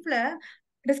நம்ம லைஃப்ல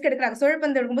ரிஸ்க் எடுக்கிறாங்க.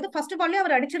 சுழற்பந்து எடுக்கும்போது ஃபர்ஸ்ட் பால்லே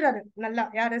அவர் அடிச்சிடறாரு, நல்லா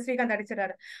யாரு ஸ்ரீகாந்த்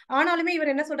அடிச்சிடறாரு. ஆனாலுமே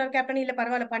இவர் என்ன சொல்றாரு, கேப்டன் இல்ல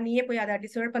பரவாயில்ல பண்ணியே போய் அதை அடி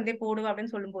சுழற்பந்தே போடு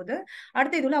அப்படின்னு சொல்லும்போது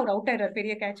அடுத்த இதுல அவர் அவுட் ஆயிடுறாரு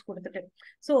பெரிய கேட்ச் கொடுத்துட்டு.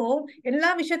 சோ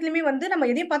எல்லா விஷயத்துலயுமே வந்து நம்ம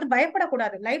எதையும் பார்த்து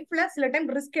பயப்படக்கூடாது. லைஃப்ல சில டைம்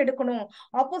ரிஸ்க் எடுக்கணும்.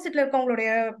 ஆப்போசிட்ல இருக்கவங்களுடைய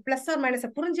பிளஸ் ஆர்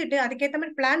மைனஸை புரிஞ்சுட்டு அதுக்கேற்ற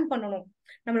மாதிரி பிளான் பண்ணணும்.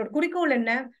 நம்மளோட குறிக்கோள்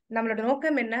என்ன, நம்மளோட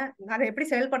நோக்கம் என்ன, அதை எப்படி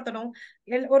செயல்படுத்தணும்,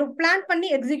 ஒரு பிளான் பண்ணி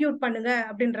எக்ஸிக்யூட் பண்ணுங்க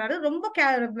அப்படின்றாரு. ரொம்ப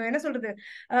என்ன சொல்றது,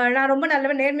 நான் ரொம்ப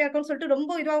நல்லவன் நேர்மையா இருக்கும்னு சொல்லிட்டு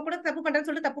ரொம்ப இதுவாக கூட தப்பு பண்றேன்னு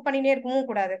சொல்லிட்டு தப்பு பண்ணினே இருக்கவும்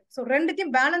கூடாது. சோ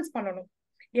ரெண்டுத்தையும் பேலன்ஸ் பண்ணணும்.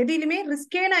 எதிலுமே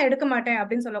ரிஸ்கே நான் எடுக்க மாட்டேன்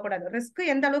அப்படின்னு சொல்லக்கூடாது. ரிஸ்க்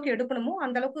எந்த அளவுக்கு எடுக்கணுமோ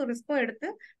அந்த அளவுக்கு ரிஸ்க்கும் எடுத்து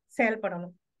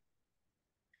செயல்படணும்.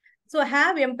 சோ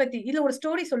ஹேவ் எம்பத்தி. இதுல ஒரு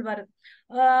ஸ்டோரி சொல்வாரு.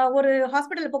 ஒரு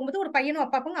ஹாஸ்பிட்டல்ல போகும்போது ஒரு பையனும்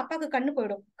அப்பாவுக்கு கண்ணு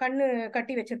போயிடும். கண்ணு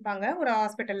கட்டி வச்சிருப்பாங்க ஒரு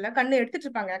ஹாஸ்பிட்டல்ல, கண்ணு எடுத்துட்டு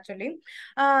இருப்பாங்க ஆக்சுவலி.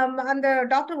 அந்த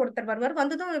டாக்டர் ஒருத்தர் வருவார்.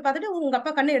 வந்ததும் பார்த்துட்டு உங்க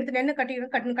அப்பா கண்ணு எடுத்துட்டு என்ன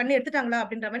கண்ணு எடுத்துட்டாங்களா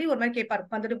அப்படின்ற மாதிரி ஒரு மாதிரி கேட்பாரு.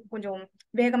 வந்துட்டு கொஞ்சம்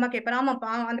வேகமா கேட்பாரு.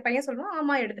 ஆமாப்பா. அந்த பையன் சொல்லுவான்,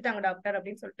 ஆமா எடுத்துட்டாங்க டாக்டர்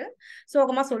அப்படின்னு சொல்லிட்டு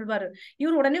சோகமா சொல்வாரு.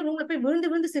 இவர் உடனே ரூம்ல போய் விழுந்து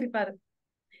விழுந்து சிரிப்பாரு.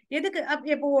 எதுக்கு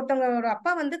இப்போ ஒருத்தவங்க ஒரு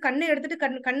அப்பா வந்து கண்ணை எடுத்துட்டு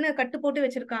கண்ணை கட்டு போட்டு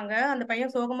வச்சிருக்காங்க, அந்த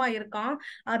பையன் சோகமா இருக்கான்,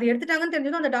 அது எடுத்துட்டாங்கன்னு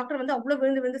தெரிஞ்சதும் அந்த டாக்டர் வந்து அவ்வளவு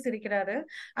விழுந்து விழுந்து சிரிக்கிறாரு.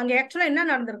 அங்க ஆக்சுவலா என்ன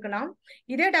நடந்திருக்குன்னா,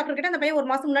 இதே டாக்டர் கிட்ட அந்த பையன் ஒரு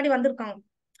மாசம் முன்னாடி வந்திருக்கான்.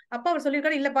 அப்பா அவர்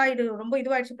சொல்லியிருக்காரு, இல்லப்பா இது ரொம்ப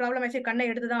இதுவாயிடுச்சு, ப்ராப்ளம் ஆயிடுச்சு, கண்ணை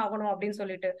எடுத்துதான் ஆகணும் அப்படின்னு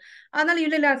சொல்லிட்டு. அதனால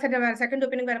இல்ல சரி வேற செகண்ட்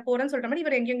ஒப்பீனியன் வேற போறேன்னு சொல்ற மாதிரி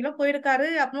இவர் எங்கெங்கெல்லாம் போயிருக்காரு.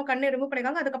 அப்புறம் கண்ணை ரிமூவ்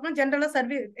பண்ணிருக்காங்க. அதுக்கப்புறம் ஜென்ரலா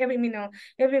சர்வீஸ் மீன்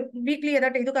வீக்லி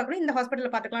ஏதாவது இதுக்காக இந்த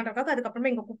ஹாஸ்பிட்டல்ல பாத்துக்கலாம்ன்றக்காக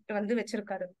அதுக்கப்புறமா இங்க கூப்பிட்டு வந்து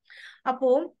வச்சிருக்காரு.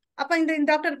 அப்போ அப்ப இந்த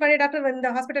டாக்டர் பழைய டாக்டர் இந்த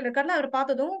ஹாஸ்பிட்டல் இருக்காருல, அவர்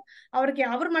பார்த்ததும் அவருக்கு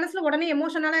அவர் மனசுல உடனே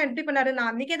எமோஷனலா எப்படி பண்ணாரு, நான்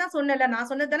அன்னைக்கே தான் சொன்னேன்ல, நான்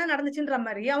சொன்னது தானே நடந்துச்சுன்ற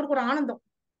மாதிரி அவருக்கு ஒரு ஆனந்தம்.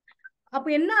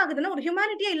 அப்ப என்ன ஆகுதுன்னா ஒரு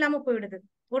ஹியூமானிட்டியே இல்லாம போயிடுது,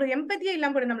 ஒரு எம்பத்தியே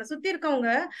இல்லாம போயிடுது. நம்மள சுத்தி இருக்கவங்க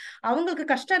அவங்களுக்கு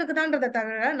கஷ்டம் இருக்குதான்றத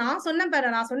தவிர நான் சொன்னேன்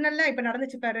பாரு, நான் சொன்னேன்ல இப்ப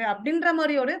நடந்துச்சு பாரு அப்படின்ற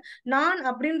மாதிரி ஒரு நான்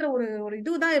அப்படின்ற ஒரு ஒரு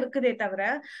இதுதான் இருக்குதே தவிர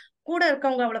கூட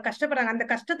இருக்கவங்க அவ்வளவு கஷ்டப்படுறாங்க அந்த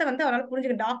கஷ்டத்தை வந்து அவரால்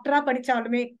புரிஞ்சுக்க டாக்டரா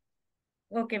படிச்சாலுமே.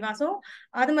 ஓகேவா? சோ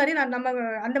அது மாதிரி நம்ம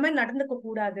அந்த மாதிரி நடந்துக்க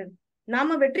கூடாது.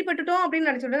 நாம வெற்றி பெற்றுட்டோம் அப்படின்னு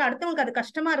நினைச்சுட்டு அடுத்தவங்களுக்கு அது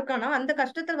கஷ்டமா இருக்கானா அந்த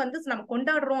கஷ்டத்தை வந்து நம்ம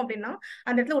கொண்டாடுறோம் அப்படின்னா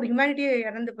அந்த இடத்துல ஒரு ஹியூமானிட்டியே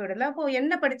இறந்து போயிடல. அப்போ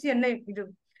என்ன படிச்சு என்ன இது.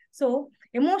 So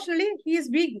emotionally he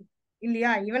is weak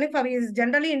இல்லையா? Even if he is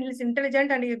generally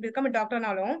intelligent and become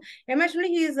டாக்டர்னாலும்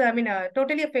emotionally he is I mean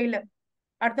totally failure.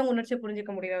 அடுத்தவங்க உணர்ச்சியை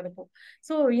புரிஞ்சுக்க முடியாது இப்போ.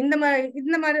 சோ இந்த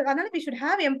மாதிரி அதனால வி ஷுட்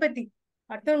ஹேவ் எம்பத்தி.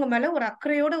 அடுத்தவங்க மேல ஒரு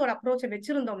அக்கறையோட ஒரு அப்ரோச்சை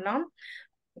வச்சிருந்தோம்னா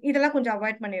இதெல்லாம் கொஞ்சம்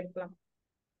அவாய்ட் பண்ணிருக்கலாம்.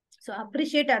 So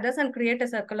appreciate others and create a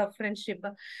circle of friendship.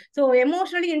 So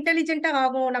emotionally இன்டெலிஜென்ட்டா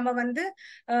ஆகும் நம்ம வந்து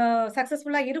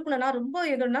சக்சஸ்ஃபுல்லா இருக்கணும்னா ரொம்ப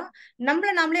எதுனா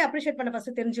நம்மள நாமளே அப்ரிஷியேட் பண்ண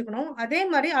ஃபர்ஸ்ட் தெரிஞ்சுக்கணும். அதே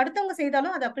மாதிரி அடுத்தவங்க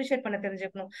செய்தாலும் அதை அப்ரிஷியேட் பண்ண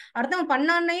தெரிஞ்சுக்கணும். அடுத்தவங்க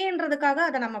பண்ணானேன்றதுக்காக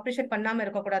அதை நம்ம அப்ரிஷியேட் பண்ணாம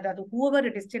இருக்கக்கூடாது. அது ஹூவர்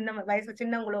இட் இஸ், சின்ன வயசு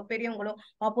சின்னவங்களோ பெரியவங்களோ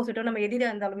ஆப்போசிட்டோ நம்ம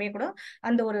எதிரியா இருந்தாலுமே கூட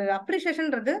அந்த ஒரு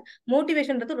அப்ரிசியேஷன்ன்றது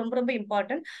மோட்டிவேஷன்ன்றது ரொம்ப ரொம்ப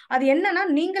இம்பார்ட்டன்ட். அது என்னன்னா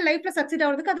நீங்க லைஃப்ல சக்சீட்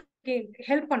ஆகிறதுக்கு அது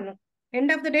ஹெல்ப் பண்ணும்.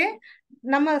 எண்ட் ஆஃப் த டே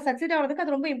நம்ம சக்சீட் ஆகிறதுக்கு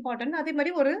அது ரொம்ப இம்பார்ட்டன்ட். அதே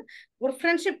மாதிரி ஒரு ஒரு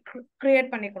ஃப்ரெண்ட்ஷிப் கிரியேட்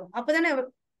பண்ணிக்கணும். அப்பதானே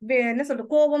என்ன சொல்றது,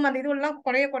 கோபம் அந்த இது எல்லாம்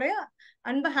குறைய குறைய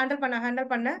அன்பை ஹேண்டில்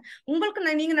பண்ண உங்களுக்கு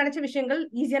நீங்க நினைச்ச விஷயங்கள்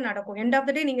ஈஸியா நடக்கும். எண்ட் ஆஃப்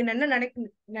த டே நீங்க என்ன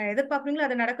எதிர்பார்க்குறீங்களோ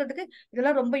அது நடக்கிறதுக்கு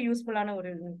இதெல்லாம் ரொம்ப யூஸ்ஃபுல்லான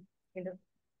ஒரு இது.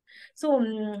 ஸோ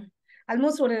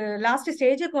ஆல்மோஸ்ட் ஒரு லாஸ்ட்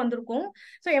ஸ்டேஜுக்கு வந்திருக்கும்.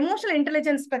 ஸோ எமோஷனல்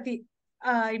இன்டெலிஜென்ஸ் பத்தி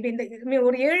இப்ப இந்த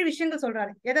ஒரு 7 விஷயங்கள்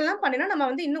சொல்றாரு. எதெல்லாம் பண்ணினா நம்ம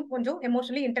வந்து இன்னும் கொஞ்சம்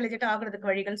எமோஷனலி இன்டெலிஜென்ட் ஆகுறதுக்கு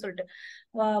வழிகள்னு சொல்லிட்டு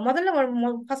முதல்ல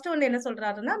ஃபர்ஸ்ட் வந்து என்ன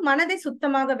சொல்றாருன்னா மனதை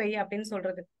சுத்தமாக வை அப்படின்னு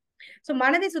சொல்றது. சோ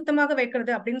மனதை சுத்தமாக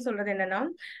வைக்கிறது அப்படின்னு சொல்றது என்னன்னா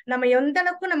நம்ம எந்த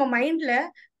அளவுக்கு நம்ம மைண்ட்ல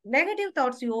நெகட்டிவ்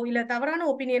தாட்ஸையோ இல்ல தவறான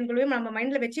ஒப்பீனியன்களையும் நம்ம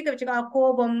மைண்ட்ல வச்சுக்க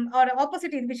கோபம்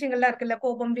ஆப்போசிட் விஷயங்கள்லாம் இருக்குல்ல,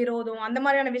 கோபம் விரோதம் அந்த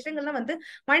மாதிரியான விஷயங்கள்லாம் வந்து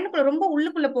மைண்டுக்குள்ள ரொம்ப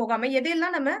உள்ளுக்குள்ள போகாம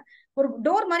எதையெல்லாம் நம்ம ஒரு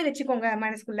டோர் மாதிரி வச்சுக்கோங்க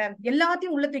மனசுக்குள்ள,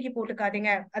 எல்லாத்தையும் உள்ள தூக்கி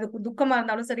போட்டுக்காதீங்க. அது துக்கமா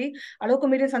இருந்தாலும் சரி, அளவுக்கு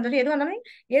மீறி சந்தோஷம் எதுவும் இருந்தாலும்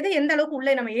எது எந்த அளவுக்கு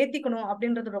உள்ள நம்ம ஏத்திக்கணும்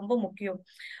அப்படின்றது ரொம்ப முக்கியம்.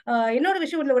 இன்னொரு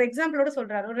விஷயம் இதுல ஒரு எக்ஸாம்பிளோட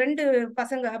சொல்றாரு. ஒரு 2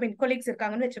 பசங்க ஐ மீன் கொலீக்ஸ்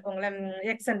இருக்காங்கன்னு வச்சுக்கோங்களேன்,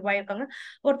 எக்ஸ் அண்ட் ஒய் இருக்காங்க.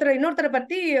 இன்னொருத்தரை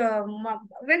பத்தி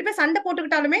 2 பேர் சண்டை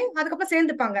போட்டுக்கிட்டாலுமே அதுக்கப்புறம்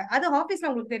சேர்ந்துப்பாங்க. அது ஆபீஸ்ல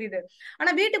அவங்களுக்கு தெரியுது.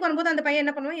 ஆனா வீட்டுக்கு வரும்போது அந்த பையன்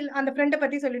என்ன பண்ணுவான், அந்த ஃப்ரெண்டை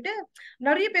பத்தி சொல்லிட்டு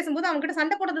நிறைய பேசும்போது அவங்க கிட்ட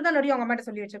சண்டை போட்டதுதான் நிறைய அவங்க அம்மாட்ட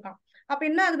சொல்லி வச்சிருக்கான். அப்ப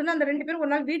என்ன ஆகுதுன்னா அந்த 2 பேரும்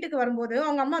ஒரு நாள் வீட்டுக்கு வரும்போது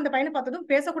அவங்க அம்மா அந்த பையனை பார்த்ததும்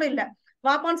பேசக்கூட இல்ல,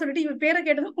 வாப்பான்னு சொல்லிட்டு இவன் பேரை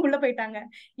கேட்டதும் உள்ள போயிட்டாங்க.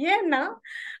 ஏன்னா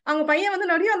அவங்க பையன் வந்து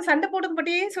நிறைய அந்த சண்டை போட்டது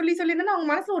பத்தியே சொல்லி அவங்க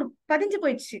மனசுல ஒரு பதிஞ்சு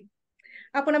போயிடுச்சு.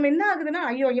 அப்ப நம்ம என்ன ஆகுதுன்னா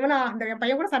ஐயோ இவனா அந்த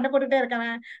பையன் கூட சண்டை போட்டுட்டே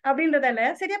இருக்கான் அப்படின்றதால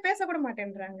சரியா பேசக்கூட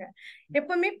மாட்டேன்றாங்க.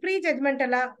 எப்பவுமே ப்ரீ ஜட்மெண்ட்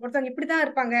எல்லாம் ஒருத்தவங்க இப்படிதான்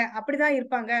இருப்பாங்க அப்படிதான்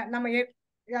இருப்பாங்க நம்ம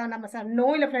நோ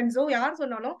இல்ல ஃப்ரெண்ட்ஸோ யார்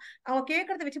சொன்னாலும் அவங்க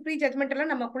கேட்கறத வச்சு ப்ரீ ஜட்மெண்ட்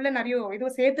எல்லாம் நமக்குள்ள நிறைய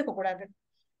இதுவும் சேர்த்துக்க கூடாது.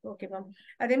 ஓகேவா?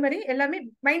 அதே மாதிரி எல்லாமே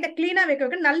மைண்ட கிளீனா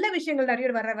வைக்க நல்ல விஷயங்கள் நிறைய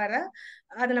வர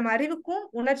அது நம்ம அறிவுக்கும்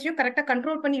உணர்ச்சியும் கரெக்டா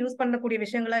கண்ட்ரோல் பண்ணி யூஸ் பண்ணக்கூடிய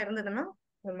விஷயங்களா இருந்ததுன்னா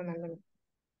ரொம்ப நல்லது.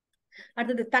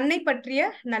 அடுத்தது தன்னை பற்றிய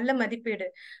நல்ல மதிப்பீடு.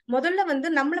 முதல்ல வந்து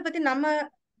நம்மளை பத்தி நம்ம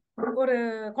ஒரு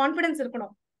கான்பிடன்ஸ்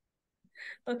இருக்கணும்.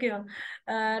 ஓகேவா?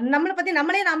 நம்மளை பத்தி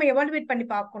நம்மளே நாம எவாலுவேட் பண்ணி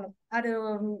பார்க்கணும். அது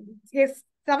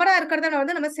தவறா இருக்கிறத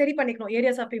வந்து நம்ம சரி பண்ணிக்கணும்.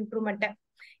 ஏரியாஸ் ஆஃப் இம்ப்ரூவ்மெண்ட்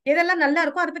எதெல்லாம் நல்லா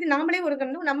இருக்கும் அதை பத்தி நாமளே ஒரு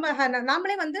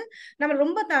நாமளே வந்து நம்ம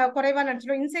ரொம்ப குறைவா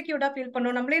நினைச்சிடும், இன்செக்யூர்டா ஃபீல்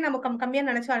பண்ணணும், நம்மளே நம்ம கம்மியா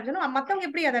நினைச்சு மத்தவங்க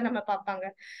எப்படி அதை நம்ம பார்ப்பாங்க.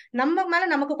 நம்ம மேல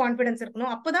நமக்கு கான்பிடன்ஸ்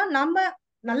இருக்கணும். அப்பதான் நம்ம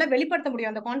நல்லா வெளிப்படுத்த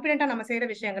முடியும் அந்த கான்பிடென்டா நம்ம செய்யற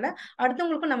விஷயங்களை.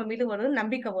 அடுத்தவங்களுக்கும் நம்ம மீது ஒரு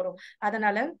நம்பிக்கை வரும்.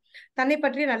 அதனால தன்னை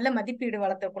பற்றிய நல்ல மதிப்பீடு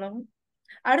வளர்த்துக்கணும்.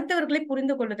 அடுத்தவர்களை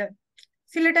புரிந்து கொள்ளுதல்.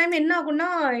 சில டைம் என்ன ஆகும்னா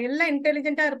எல்லாம்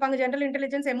இன்டெலிஜென்ட்டா இருப்பாங்க, ஜெனரல்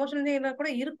இன்டெலிஜென்ஸ் எமோஷனல் கூட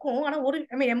இருக்கும். ஆனா ஒரு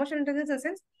எமோஷனல்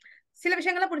இன்டெலிஜென்ஸ் சில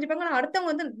விஷயங்கள்லாம் புரிஞ்சுப்பாங்க. ஆனா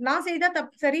அடுத்தவங்க வந்து நான் செய்தா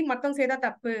தப்பு சரி, மத்தவங்க செய்தா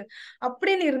தப்பு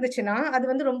அப்படின்னு இருந்துச்சுன்னா அது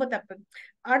வந்து ரொம்ப தப்பு.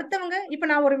 அடுத்தவங்க இப்ப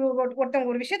நான்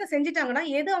ஒருத்தவங்க ஒரு விஷயத்த செஞ்சுட்டாங்கன்னா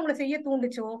எது அவங்களை செய்ய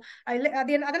தூண்டுச்சோ இல்ல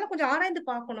அதெல்லாம் கொஞ்சம் ஆராய்ந்து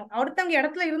பார்க்கணும். அடுத்தவங்க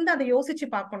இடத்துல இருந்து அதை யோசிச்சு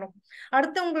பார்க்கணும்.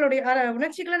 அடுத்தவங்களுடைய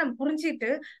உணர்ச்சிகளை நம்ம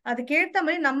புரிஞ்சுட்டு அதுக்கேற்ற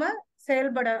மாதிரி நம்ம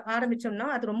செயல்பட ஆரம்பிச்சோம்னா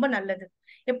அது ரொம்ப நல்லது.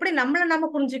 எப்படி நம்மள நாம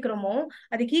புரிஞ்சுக்கிறோமோ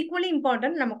அதுக்கு ஈக்குவலி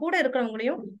இம்பார்ட்டன்ட் நம்ம கூட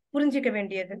இருக்கிறவங்களையும் புரிஞ்சிக்க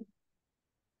வேண்டியது.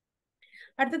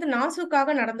 அடுத்தது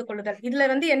நாசுக்காக நடந்து கொள்ளுதல். இதுல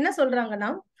வந்து என்ன சொல்றாங்கன்னா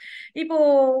இப்போ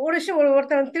ஒரு விஷயம்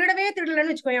ஒருத்தர்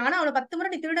திருடலன்னு வச்சுக்கோங்க. ஆனா அவனை 10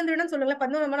 முறை நீ திருடன்னு சொல்லுங்க,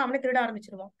 11 முறை அவனே திருட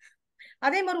ஆரம்பிச்சிருவான்.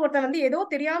 அதே மாதிரி ஒருத்தன் வந்து ஏதோ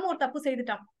தெரியாம ஒரு தப்பு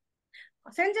செய்துட்டான்.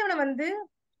 செஞ்சவனை வந்து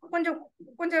கொஞ்சம்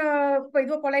கொஞ்சம்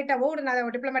இதுவோ பொலைட்டாவோ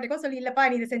ஒரு டிப்ளமேட்டிக்கோ சொல்லி இல்லப்பா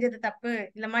நீ இதை செஞ்சது தப்பு,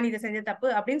 இல்லம்மா நீ இதை செஞ்சது தப்பு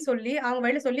அப்படின்னு சொல்லி அவங்க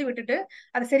வழியில சொல்லி விட்டுட்டு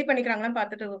அதை சரி பண்ணிக்கிறாங்களான்னு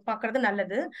பார்த்துட்டு பாக்குறது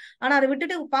நல்லது. ஆனா அதை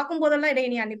விட்டுட்டு பார்க்கும் போதெல்லாம் இடையே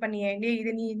நீ அன்னி பண்ணியே, நீ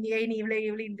இது நீ நீ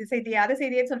இவ்வளவு இது செய்தியே அதை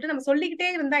செய்தியேன்னு சொல்லிட்டு நம்ம சொல்லிக்கிட்டே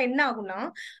இருந்தா என்ன ஆகும்னா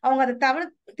அவங்க அதை தவிர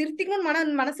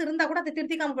திருத்திக்கணும்னு மனசு இருந்தா கூட அதை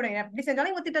திருத்திக்காம கூட எப்படி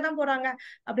செஞ்சாலும் இவங்க திட்டதான் போறாங்க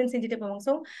அப்படின்னு செஞ்சுட்டு போவாங்க.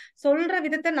 சோ சொல்ற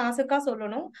விதத்தை நாசுக்கா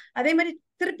சொல்லணும். அதே மாதிரி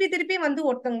திருப்பி திருப்பி வந்து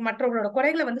ஒருத்தவங்க மற்றவங்களோட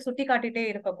குறைகளை வந்து சுட்டி காட்டிட்டே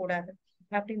இருக்கக்கூடாது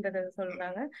அப்படின்றத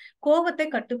சொல்றாங்க. கோபத்தை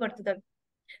கட்டுப்படுத்துதல்.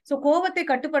 சோ கோபத்தை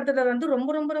கட்டுப்படுத்துதல் வந்து ரொம்ப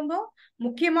ரொம்ப ரொம்ப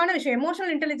முக்கியமான விஷயம்.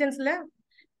 எமோஷனல் இன்டெலிஜென்ஸ்ல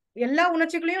எல்லா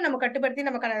உணர்ச்சிகளையும் நம்ம கட்டுப்படுத்தி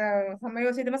நம்ம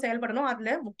சமயோசிதமா செயல்படணும்.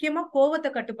 அதுல முக்கியமா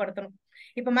கோபத்தை கட்டுப்படுத்தணும்.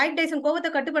 இப்ப மைக் டைசன்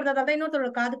கோபத்தை கட்டுப்படுத்தாதான்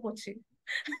இன்னொருத்தரோட காது போச்சு.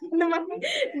 இந்த மாதிரி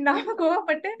நாம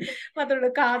கோவப்பட்டு மத்தோட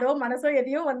காதோ மனசோ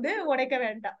எதையும் வந்து உடைக்க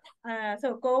வேண்டாம். சோ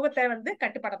கோபத்தை வந்து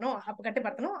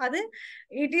கட்டுப்படுத்தணும். அது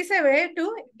it is a way to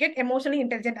get emotionally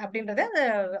intelligent அப்படின்றத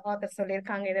ஆத்தர்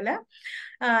சொல்லியிருக்காங்க இதுல.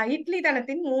 இட்லி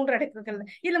தனத்தின் 3 அடுக்குகள்.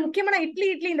 இதுல முக்கியமான இட்லி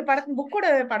இந்த புக்கோட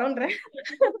படம்ன்ற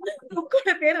புக்கோட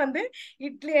பேர் வந்து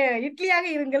இட்லியாக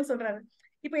இருங்கள் சொல்றாரு.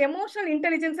 இப்ப எமோஷனல்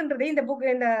இன்டெலிஜென்ஸ்ன்றது இந்த புக்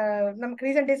இந்த நமக்கு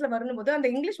ரீசெண்ட் டேஸ்ல வரும்போது அந்த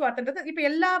இங்கிலீஷ் வார்த்தைன்றது இப்ப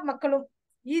எல்லா மக்களும்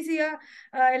ஈஸியா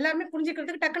எல்லாருமே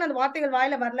புரிஞ்சுக்கிறதுக்கு டக்குன்னு அந்த வார்த்தைகள்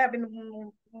வாயில வரல அப்படின்னு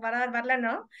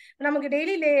வரலன்னா நமக்கு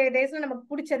டெய்லி டேஸ்ல நமக்கு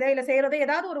பிடிச்சதோ இல்ல செய்யறதோ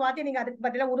ஏதாவது ஒரு வார்த்தையை நீங்க அதுக்கு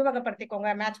பதிலா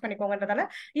உருவகப்படுத்திக்கோங்க, மேட்ச் பண்ணிக்கோங்கன்றதால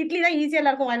இட்லி தான் ஈஸியா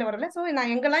எல்லாருக்கும் வாயில வரல. சோ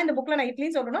நான் எங்கெல்லாம் இந்த புக்ல நான்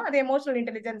இட்லின்னு சொல்லணும் அது எமோஷனல்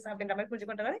இன்டெலிஜென்ஸ் அப்படின்ற மாதிரி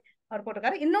புரிஞ்சுக்கிட்டாரு அவர்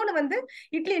போட்டிருக்காரு. இன்னொன்னு வந்து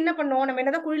இட்லி என்ன பண்ணுவோம், நம்ம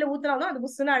என்னதான் குழியில ஊத்துனாலும் அது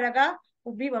புஷ்ஷுன்னு அழகா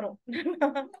உப்பி வரும்.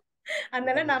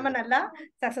 அதனால நாம நல்லா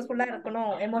சக்சஸ்ஃபுல்லா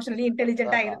இருக்கணும், எமோஷனலி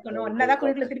இன்டெலிஜென்ட்டா இருக்கணும். என்னதான்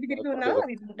குழிக்குள்ள திருப்பி வந்தாலும்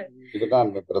அது இது.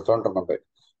 இதுதான் நம்ம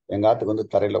எங்க ஆத்துக்கு வந்து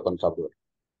தரையில உட்காந்து சாப்பிடுவார்.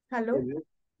 ஹலோ,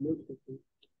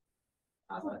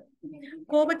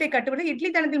 கோபத்தை கட்டுப்படுத்த இட்லி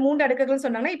தனத்தில் 3 அடுக்குகள்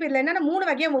சொன்னாங்கன்னா இப்ப இதுல என்னன்னா 3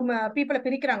 வகையா பீப்புளை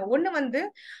பிரிக்கிறாங்க. ஒண்ணு வந்து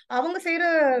அவங்க செய்யற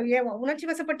உணர்ச்சி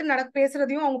வசப்பட்டு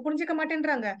பேசுறதையும் அவங்க புரிஞ்சுக்க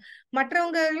மாட்டேன்றாங்க,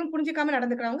 மற்றவங்களையும் புரிஞ்சுக்காம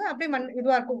நடந்துக்கிறாங்க. அப்படியே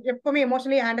இதுவா இருக்கும் எப்பவுமே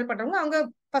எமோஷனலி ஹேண்டில் பண்றவங்க அவங்க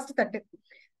ஃபர்ஸ்ட் தட்டு.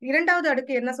 2வது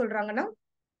அடுக்கு என்ன சொல்றாங்கன்னா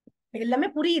எல்லாமே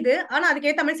புரியுது ஆனா அதுக்கு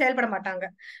ஏத்த மாதிரி செயல்பட மாட்டாங்க.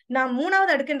 நான்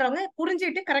 3வது அடுக்குன்றவங்க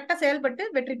புரிஞ்சுட்டு கரெக்டா செயல்பட்டு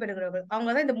வெற்றி பெறுகிறவர்கள்.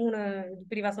 அவங்கதான் இந்த 3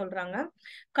 பிரிவா சொல்றாங்க.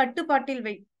 கட்டுப்பாட்டில்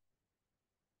வை.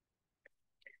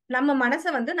 நம்ம மனசை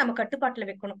வந்து நம்ம கட்டுப்பாட்டுல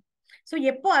வைக்கணும். சோ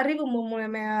எப்போ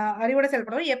அறிவோட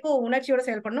செயல்படணும், எப்போ உணர்ச்சியோட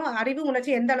செயல்படணும், அறிவு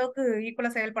உணர்ச்சி எந்த அளவுக்கு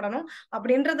ஈக்குவலா செயல்படணும்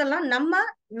அப்படின்றதெல்லாம்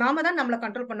நாம தான் நம்மளை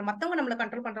கண்ட்ரோல் பண்ணணும். மத்தவங்க நம்மளை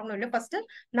கண்ட்ரோல் பண்றவங்களும் இல்ல, ஃபர்ஸ்ட்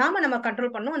நம்ம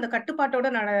கண்ட்ரோல் பண்ணணும். அந்த கட்டுப்பாட்டோட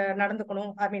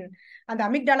நடந்துக்கணும். ஐ மீன் அந்த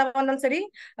அமிக்டாலாவா இருந்தாலும் சரி,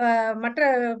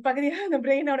 மற்ற பகுதியா அந்த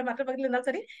பிரெயினோட மற்ற பகுதியில இருந்தாலும்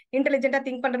சரி, இன்டெலிஜென்ட்டா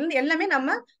திங்க் பண்றது எல்லாமே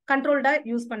நம்ம கண்ட்ரோல்டா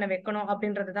யூஸ் பண்ண வைக்கணும்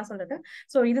அப்படின்றதுதான் சொல்றது.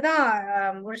 சோ இதுதான்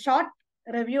ஒரு short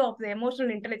review of the emotional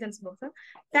intelligence book. Sir.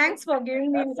 Thanks for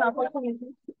giving me this opportunity.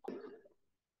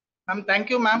 Ma'am, thank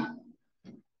you, ma'am.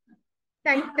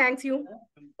 Thanks you.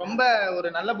 ரொம்ப ஒரு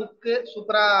நல்ல புக்,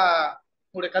 சூப்பரா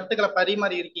உங்களுடைய கருத்துக்களை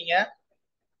பரிமாறி இருக்கீங்க.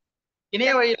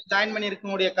 இணைய வழியில் ஜாயின் பண்ணி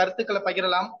இருக்கக்கூடிய கருத்துக்களை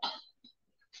பகிரலாம்.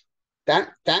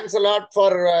 Thanks a lot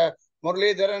for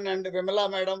Muralidharan and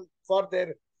Vimala madam for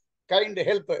their kind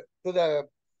help to the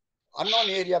unknown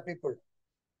area people.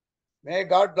 May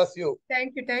God bless you.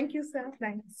 Thank you, sir.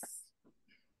 Thanks.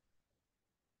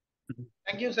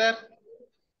 Thank you, sir.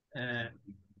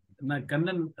 நான்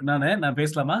கண்ணன், நான்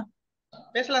பேசலாமா?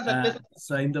 பேசலாம்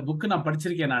சார். இந்த புக்கு நான்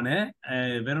படிச்சிருக்கேன். நானு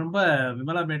ரொம்ப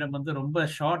விமலா மேடம் வந்து ரொம்ப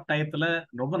ஷார்ட் டயத்துல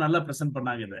ரொம்ப நல்லா ப்ரெசென்ட்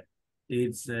பண்ணாங்க. இது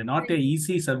it's not a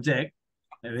easy subject,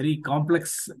 very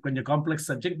complex, கொஞ்சம் காம்ப்ளெக்ஸ்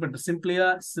சப்ஜெக்ட், பட்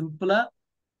சிம்பிளா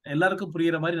எல்லாருக்கும்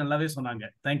புரியுற மாதிரி நல்லாவே சொன்னாங்க.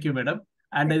 Thank you madam.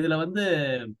 அண்ட் இதுல வந்து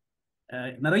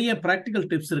நிறைய ப்ராக்டிக்கல்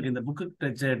டிப்ஸ் இருக்கு. இந்த புக்கு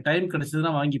டைம்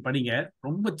கிடைச்சதுன்னா வாங்கி படிங்க.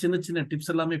 ரொம்ப சின்ன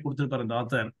டிப்ஸ் எல்லாமே கொடுத்துருப்பாரு இந்த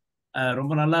ஆத்தர்.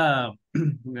 ரொம்ப நல்லா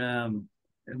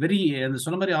வெரி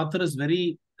சொன்ன மாதிரி ஆத்தர் இஸ் வெரி,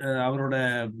 அவரோட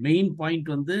மெயின்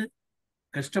பாயிண்ட் வந்து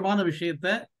கஷ்டமான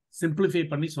விஷயத்த சிம்பிளிஃபை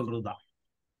பண்ணி சொல்றதுதான்.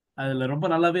 அதுல ரொம்ப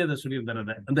நல்லாவே அதை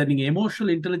சொல்லியிருந்தாரு. அந்த நீங்க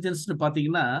எமோஷனல் இன்டெலிஜென்ஸ்னு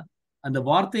பாத்தீங்கன்னா அந்த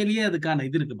வார்த்தையிலேயே அதுக்கான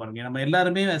இது இருக்கு பாருங்க. நம்ம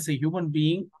எல்லாருமே as a human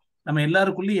being நம்ம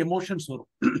எல்லாருக்குள்ளேயும் எமோஷன்ஸ்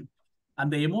வரும்.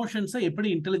 அந்த எமோஷன்ஸை எப்படி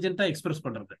இன்டெலிஜென்ட்டா எக்ஸ்பிரஸ்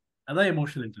பண்றது, அதான்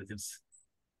emotional intelligence.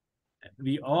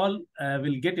 we all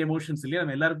will get emotions இல்லையா?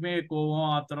 நம்ம எல்லாருக்குமே கோவம்,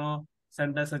 ஆத்திரம்,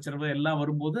 சண்டை, சச்சரவு எல்லாம்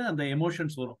வரும்போது அந்த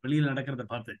எமோஷன்ஸ் வரும் வெளியில நடக்கிறத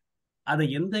பார்த்து. அதை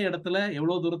எந்த இடத்துல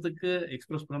எவ்வளவு தூரத்துக்கு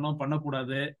எக்ஸ்பிரஸ் பண்ணணும்,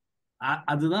 பண்ணக்கூடாது,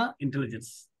 அதுதான்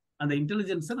இன்டெலிஜென்ஸ். அந்த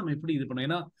இன்டெலிஜென்ஸை நம்ம எப்படி இது பண்ணோம்.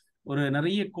 ஏன்னா ஒரு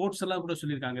நிறைய கோட்ஸ் எல்லாம் கூட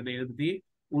சொல்லியிருக்காங்க இதை எழுதி.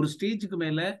 ஒரு ஸ்டேஜுக்கு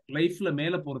மேல லைஃப்ல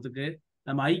மேல போறதுக்கு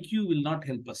நம்ம IQ will not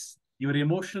help us, your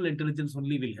emotional intelligence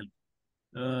only will help.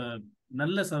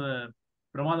 நல்ல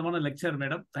பிரமாதமான lecture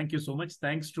madam. Thank you so much.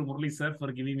 Thanks to Murali sir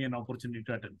for giving me an opportunity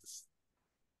to attend this.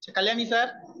 Kalyani sir.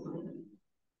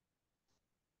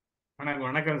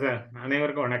 வணக்கம் சார்.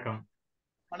 அனைவருக்கும் வணக்கம்.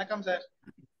 வணக்கம் சார்.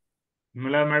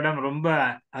 விமலா மேடம் ரொம்ப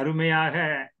அருமையாக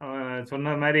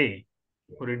சொன்ன மாதிரி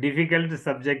ஒரு டிஃபிகல்ட்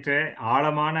சப்ஜெக்ட்,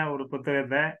 ஆழமான ஒரு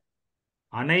புத்தகத்தை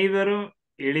அனைவரும்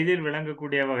எளிதில்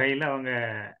விளங்கக்கூடிய வகையில் அவங்க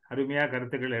அருமையா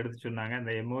கருத்துக்கள் எடுத்து சொன்னாங்க.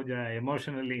 இந்த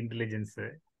எமோஷனல் இன்டெலிஜென்ஸ்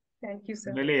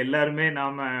மேலே எல்லாருமே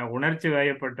நாம உணர்ச்சி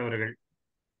வயப்பட்டவர்கள்.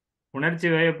 உணர்ச்சி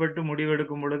வயப்பட்டு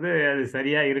முடிவெடுக்கும் பொழுது அது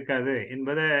சரியா இருக்காது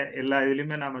என்பதை எல்லா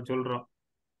இதுலையுமே நாம சொல்றோம்.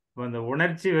 இப்போ அந்த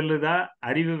உணர்ச்சி வெல்லுதா,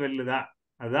 அறிவு வெல்லுதா,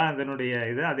 அதுதான் அதனுடைய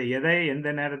இது. அதை எதை எந்த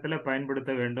நேரத்துல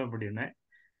பயன்படுத்த வேண்டும் அப்படின்னு.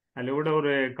 அதில் கூட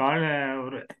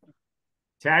ஒரு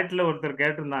சேட்ல ஒருத்தர்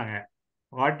கேட்டிருந்தாங்க,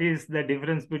 what is the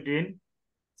difference between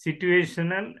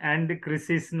situational and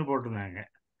கிரிசிஸ்னு போட்டிருந்தாங்க.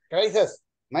 Crysis,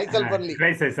 myself only.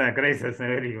 Crysis,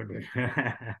 very good.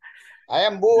 I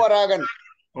am Poovaragan.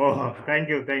 O,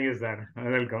 thank you sir,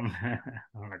 welcome.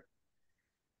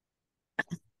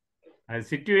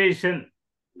 Situation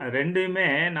ரெண்டையுமே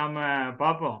நாம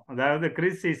பார்ப்போம். அதாவது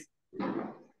கிரிசிஸ்,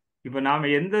 இப்போ நாம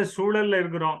எந்த சூழல்ல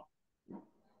இருக்கிறோம்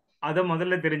அதை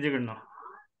முதல்ல தெரிஞ்சுக்கணும்.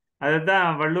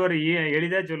 அதைத்தான் வள்ளுவர்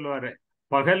எளிதா சொல்லுவாரு,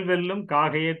 பகல் வெல்லும்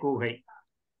காகையே கூகை,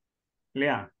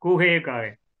 இல்லையா? கூகையே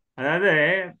காகை. அதாவது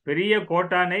பெரிய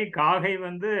கோட்டானை காக்கை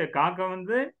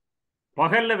வந்து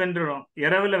பகல்ல வென்றுடும்,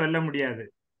 இரவுல வெல்ல முடியாது.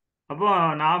 அப்போ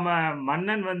நாம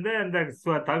மன்னன் அந்த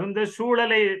தகுந்த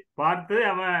சூழலை பார்த்து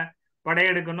அவன்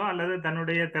படையெடுக்கணும் அல்லது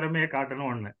தன்னுடைய திறமையை காட்டணும்.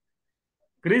 ஒண்ணு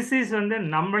கிரிசிஸ்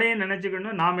நம்மளே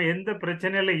நினைச்சுக்கணும், நாம எந்த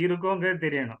பிரச்சனையில இருக்கோங்கிறது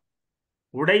தெரியணும்.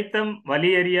 உடைத்தம்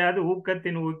வலி அறியாது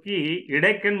ஊக்கத்தின் ஊக்கி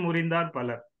இடைக்கண் முறிந்தார்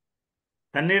பலர்.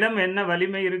 தன்னிடம் என்ன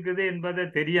வலிமை இருக்குது என்பதை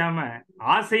தெரியாம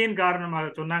ஆசையின் காரணமாக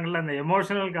சொன்னாங்கல்ல, அந்த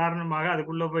எமோஷனல் காரணமாக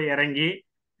அதுக்குள்ள போய் இறங்கி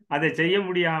அதை செய்ய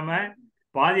முடியாம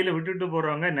பாதியில விட்டுட்டு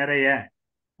போறவங்க நிறைய.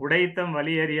 உடைத்தம்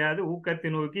வலி அறியாது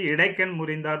ஊக்கத்தின் ஊக்கி இடைக்கண்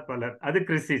முறிந்தார் பலர், அது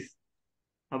கிரிசிஸ்.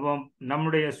 அப்போ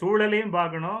நம்முடைய சூழலையும்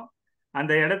பார்க்கணும்,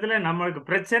 அந்த இடத்துல நம்மளுக்கு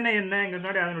பிரச்சனை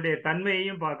என்னங்கிறதோட அதனுடைய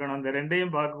தன்மையையும் பார்க்கணும். அந்த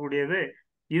ரெண்டையும் பார்க்கக்கூடியது.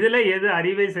 இதுல எது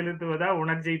அறிவை செலுத்துவதா,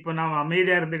 உணர்ச்சி, இப்போ நாம்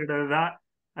அமைதியா இருந்துகிட்டதா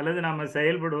அல்லது நாம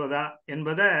செயல்படுவதா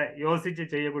என்பதை யோசிச்சு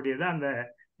செய்யக்கூடியது அந்த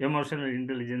எமோஷனல்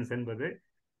இன்டெலிஜென்ஸ் என்பது.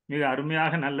 மிக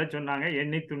அருமையாக நல்லா சொன்னாங்க.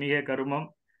 எண்ணி துணிக கருமம்,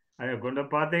 அதை கொண்டு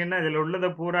பார்த்தீங்கன்னா இதுல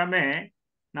உள்ளதை பூராமே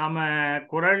நாம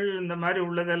குறள் இந்த மாதிரி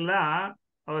உள்ளதெல்லாம்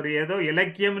அவர் ஏதோ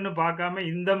இலக்கியம்னு பார்க்காம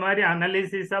இந்த மாதிரி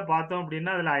அனலிசிஸா பார்த்தோம்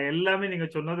அப்படின்னா அதுல எல்லாமே நீங்க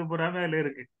சொன்னது பூராமே அதுல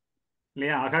இருக்கு,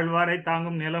 இல்லையா? அகழ்வாரை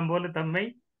தாங்கும் நிலம் போல தம்மை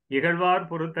இகழ்வார்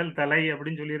பொறுத்தல் தலை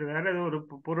அப்படின்னு சொல்லியிருக்காரு. அது ஒரு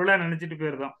பொருளா நினைச்சிட்டு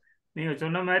போயிருந்தோம். நீங்க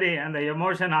சொன்ன மாதிரி அந்த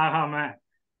எமோஷன் ஆகாம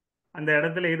அந்த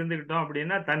இடத்துல இருந்துக்கிட்டோம்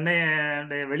அப்படின்னா தன்னை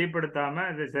வெளிப்படுத்தாம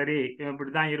அது சரி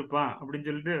இப்படிதான் இருப்பான் அப்படின்னு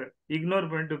சொல்லிட்டு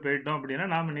இக்னோர் பண்ணிட்டு போயிட்டோம் அப்படின்னா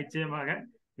நாம நிச்சயமாக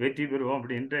வெற்றி பெறுவோம்.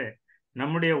 அப்படின்ட்டு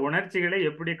நம்முடைய உணர்ச்சிகளை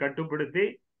எப்படி கட்டுப்படுத்தி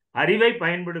அறிவை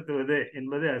பயன்படுத்துவது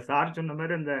என்பது சார் சொன்ன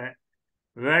மாதிரி அந்த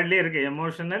வேர்ட்லயே இருக்க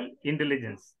emotional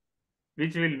intelligence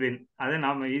which will win, அதை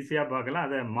நாம ஈஸியா பார்க்கலாம்.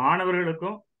 அதை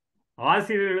மாணவர்களுக்கும்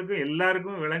ஆசிரியர்களுக்கும்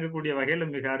எல்லாருக்கும் விளங்கக்கூடிய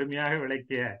வகையில் மிக அருமையாக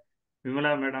விளக்கிய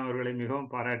விமலா மேடம் அவர்களை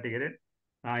மிகவும் பாராட்டுகிறேன்.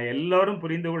 எல்லோரும்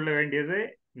புரிந்து கொள்ள வேண்டியது,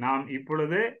 நாம்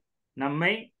இப்பொழுது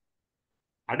நம்மை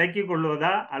அடக்கி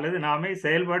கொள்வதா அல்லது நாமே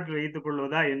செயல்பாட்டில் வைத்துக்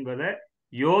கொள்வதா என்பதை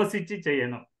யோசிச்சு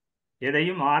செய்யணும்.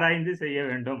 எதையும் ஆராய்ந்து செய்ய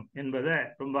வேண்டும் என்பதை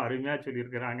ரொம்ப அருமையா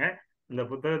சொல்லியிருக்கிறாங்க. இந்த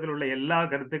புத்தகத்தில் உள்ள எல்லா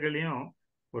கருத்துக்களையும்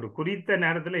ஒரு குறித்த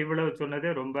நேரத்தில் இவ்வளவு சொன்னதே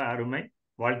ரொம்ப அருமை.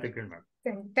 வாழ்த்துக்கள் ma'am.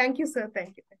 Thank you sir.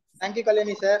 Thank you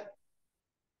Kalyani sir.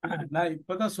 நான்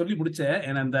இப்பதான் சொல்லி முடிச்சேன்.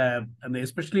 ஏன்னா அந்த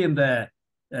எஸ்பெஷலி இந்த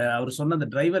அவர் சொன்ன அந்த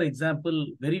driver example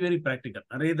very very practical.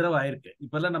 நிறைய தடவை ஆயிருக்கு.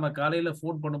 இப்பெல்லாம் நம்ம காலையில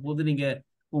ஃபோன் பண்ணும்போது நீங்க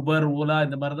உபர், ஓலா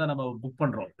இந்த மாதிரி தான் நம்ம புக்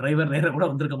பண்றோம். டிரைவர் நேரம் கூட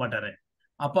வந்திருக்க மாட்டாரு.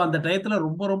 அப்போ அந்த டயத்துல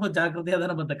ரொம்ப ரொம்ப ஜாக்கிரதையா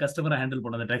தான் நம்ம அந்த கஸ்டமரை ஹேண்டில்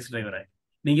பண்ணோம், அந்த டாக்ஸி டிரைவரை.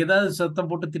 நீங்க ஏதாவது சத்தம்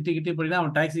போட்டு திட்டிக்கிட்டே போனீங்கன்னா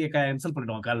அவன் டாக்ஸியை கேன்சல்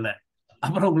பண்ணிடுவான் காலைல.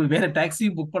 அப்புறம் உங்களுக்கு வேற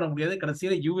டாக்ஸியும் புக் பண்ண முடியாது.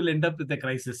 கடைசியில you will end up with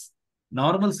crisis.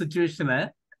 Normal சுச்சுவேஷனை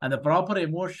அந்த ப்ராப்பர்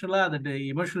எமோஷனலா அந்த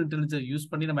எமோஷனல் இன்டெலிஜென்ஸ் யூஸ்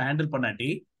பண்ணி நம்ம ஹேண்டில் பண்ணாட்டி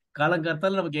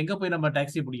காலங்காலத்தால நமக்கு எங்க போய் நம்ம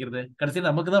டாக்ஸி பிடிக்கிறது? கடைசியில்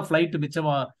நமக்கு தான் ஃபிளைட்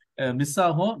மிஸ்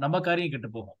ஆகும், நம்ம காரியம் கெட்டு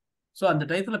போகும். ஸோ அந்த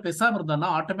டயத்துல பேசாம இருந்தோம்னா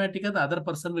ஆட்டோமேட்டிக்கா other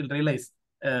person will realise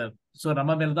so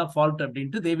நம்ம மேலதான் ஃபால்ட்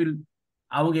அப்படின்ட்டு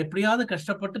அவங்க எப்படியாவது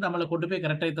கஷ்டப்பட்டு நம்மளை கொண்டு போய்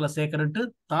கரெக்ட் டயத்துல சேர்க்கறன்ட்டு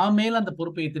தான் மேல அந்த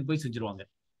பொறுப்பை எடுத்துட்டு போய் செஞ்சிருவாங்க.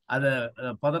 அதை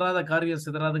பதறாத காரியம்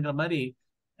சிதறாதுங்கிற மாதிரி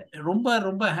ரொம்ப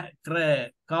ரொம்ப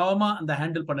காமா அந்த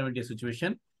ஹேண்டில் பண்ண வேண்டிய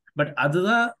சுச்சுவேஷன். பட்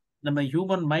அதுதான் நம்ம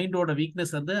ஹியூமன் மைண்டோட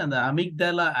வீக்னஸ். அந்த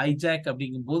அமிக்டாலா ஐஜாக்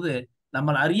அப்படிங்கும் போது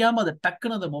நம்மளை அறியாம அதை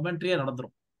டக்குன்னு அந்த மொமெண்ட்ரியா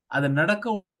நடந்துரும். அதை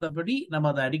நடக்கபடி நம்ம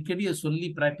அதை அடிக்கடி சொல்லி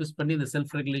ப்ராக்டிஸ் பண்ணி இந்த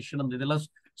செல்ஃப் ரெகுலேஷன் அந்த இதெல்லாம்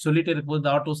சொல்லிட்டே இருக்கும்போது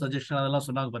இந்த ஆட்டோ சஜஷன் அதெல்லாம்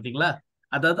சொன்னாங்க பாத்தீங்களா?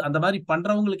 அதாவது அந்த மாதிரி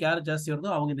பண்றவங்களுக்கு யாரு ஜாஸ்தி வருதோ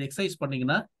அவங்க இந்த எக்ஸசைஸ்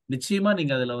பண்ணீங்கன்னா நிச்சயமா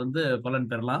நீங்க அதுல பலன்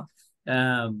பெறலாம்.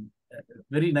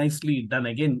 Very nicely ton.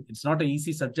 Again it's not an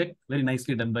easy subject. Very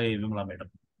nicely done by Vimala madam.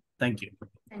 Thank you.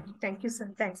 Thank you sir.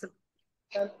 Thanks.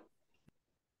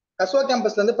 கஸ்வா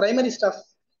கேம்பஸ்ல இருந்து பிரைமரி ஸ்டாஃப்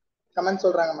கமெண்ட்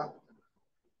சொல்றாங்க ma'am.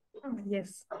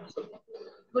 S.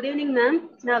 Good evening ma'am.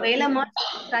 நான் வேலம்மா,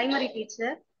 பிரைமரி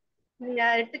டீச்சர். நீங்க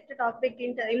எடுத்துக்கிட்ட topic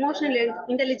emotional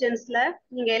இன்டெலிஜென்ஸ்ல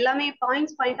நீங்க எல்லாமே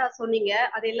பாயிண்டா சொன்னீங்க.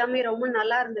 அது எல்லாமே ரொம்ப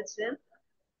நல்லா இருந்துச்சு.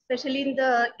 ஸ்பெஷலி இந்த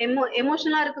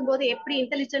எமோஷனலா இருக்கும்போது எப்படி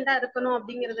இன்டெலிஜென்ட்டா இருக்கணும்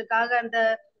அப்படிங்கிறதுக்காக அந்த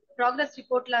ப்ராக்ரஸ்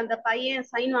ரிப்போர்ட்ல அந்த பையன்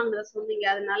சைன் வாங்குறத சொன்னீங்க.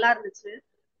 அது நல்லா இருந்துச்சு.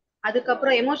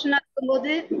 அதுக்கப்புறம் எமோஷனலா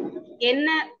இருக்கும்போது என்ன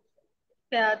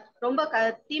ரொம்ப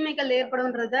தீமைகள்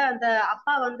ஏற்படும்ன்றத அந்த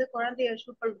அப்பா குழந்தைய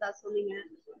ஷூட் பண்றதா சொன்னீங்க.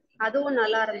 அதுவும்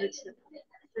நல்லா இருந்துச்சு.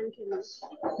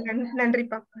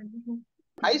 நன்றிப்பா.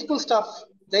 High school staff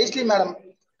Jayashree madam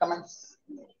comments.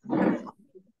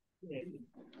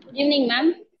 Evening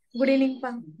ma'am. Good evening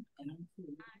பா.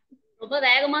 ரொம்ப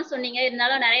வேகமா சொன்னீங்க,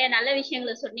 இருந்தாலும் நிறைய நல்ல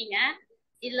விஷயங்களை சொன்னீங்க.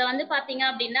 இதுல வந்து பாத்தீங்க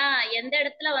அப்படின்னா எந்த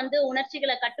இடத்துல வந்து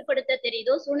உணர்ச்சிகளை கட்டுப்படுத்த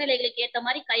தெரியுதோ, சூழ்நிலைகளுக்கு ஏத்த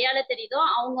மாதிரி கையாள தெரியுதோ,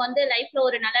 அவங்க வந்து லைஃப்ல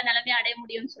ஒரு நல்ல நிலைமையை அடைய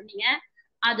முடியும்னு சொன்னீங்க.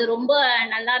 அது ரொம்ப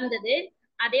நல்லா இருந்தது.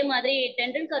 அதே மாதிரி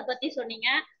டெண்டுல்கர் பத்தி சொன்னீங்க.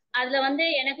 அதுல வந்து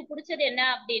எனக்கு பிடிச்சது என்ன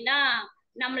அப்படின்னா,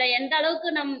 நம்மள எந்த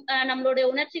அளவுக்கு நம்மளுடைய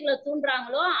உணர்ச்சிகளை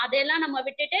தூண்டுறாங்களோ அதையெல்லாம் நம்ம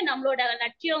விட்டுட்டு நம்மளோட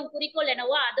லட்சியம் குறிக்கோள்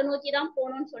என்னவோ அதை நோக்கிதான்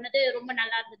போகணும்னு சொன்னது ரொம்ப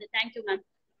நல்லா இருந்தது. Thank you ma'am.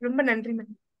 ரொம்ப நன்றி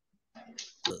ma'am.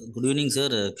 Good evening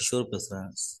sir, Kishore பேசுகிறேன்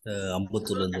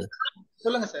அம்பத்தூர்லேருந்து.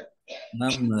 சொல்லுங்க சார்.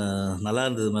 மேம் நல்லா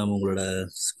இருந்தது மேம், உங்களோட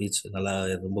ஸ்பீச் நல்லா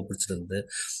ரொம்ப பிடிச்சிருந்தது.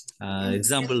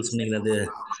 எக்ஸாம்பிள் சொன்னீங்களா, அது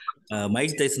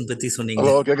மைக் டைசன் பற்றி சொன்னீங்க.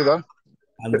 ஹலோ, கேக்குதா?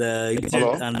 அந்த ஹலோ,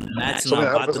 இன்சிடென்ட், அந்த மேட்ச் சொல்லுங்க,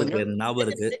 நான் யார் பேசுறீங்க? பார்த்துருக்கேன், எனக்கு ஞாபகம்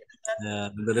இருக்கு.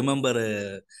 அந்த ரிமெம்பர்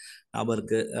ஞாபகம்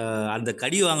இருக்கு. அந்த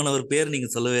கடி வாங்கின ஒரு பேர் நீங்க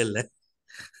சொல்லவே இல்லை.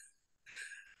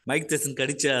 மைக் டைசன்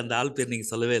கடிச்ச அந்த ஆள் பேர் நீங்க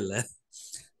சொல்லவே இல்லை.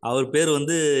 அவர் பேர்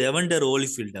வந்து எவண்டர்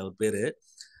ஓலிஃபீல்ட் அவர் பேரு.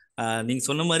 நீங்க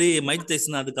சொன்ன மாதிரி மைக்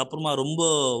டைசன் அதுக்கப்புறமா ரொம்ப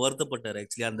வருத்தப்பட்டார்.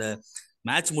 ஆக்சுவலி அந்த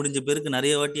மேட்ச் முடிஞ்ச பிறகு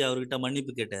நிறைய வாட்டி அவர்கிட்ட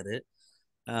மன்னிப்பு கேட்டாரு.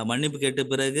 மன்னிப்பு கேட்ட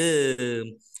பிறகு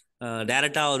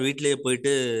டைரக்டா அவர் வீட்டிலேயே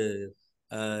போயிட்டு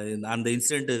அந்த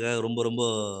இன்சிடென்ட்டுக்காக ரொம்ப ரொம்ப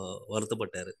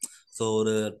வருத்தப்பட்டாரு. ஸோ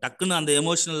ஒரு டக்குன்னு அந்த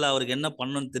எமோஷனல் அவருக்கு என்ன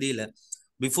பண்ணணும்னு தெரியல.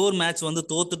 பிஃபோர் மேட்ச் வந்து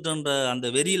தோத்துட்டன்ற அந்த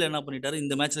வெறியில என்ன பண்ணிட்டாரு,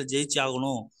 இந்த மேட்ச்ல ஜெயிச்சு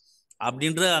ஆகணும்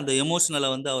அப்படின்ற அந்த எமோஷனலை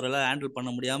வந்து அவரால் ஹேண்டில் பண்ண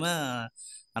முடியாம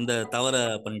அந்த தவறை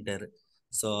பண்ணிட்டாரு.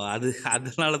 ஸோ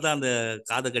அதனால தான் அந்த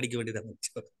காதை கடிக்க வேண்டியதாக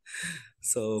இருந்துச்சு.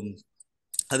 ஸோ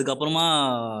அதுக்கப்புறமா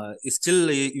ஸ்டில்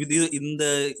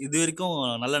இது வரைக்கும்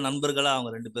நல்ல நண்பர்களாக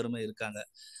அவங்க ரெண்டு பேருமே இருக்காங்க.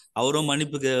 அவரும்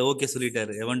மன்னிப்புக்கு ஓகே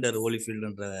சொல்லிட்டாரு, எவண்டர்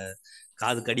ஓலிஃபீல்டுன்ற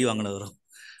காது கடி வாங்கினவரும்.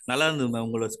 நல்லா இருந்தது மேம்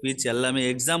உங்களோட ஸ்பீச். எல்லாமே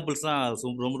எக்ஸாம்பிள்ஸ்லாம்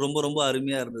ரொம்ப ரொம்ப ரொம்ப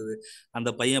அருமையாக இருந்தது. அந்த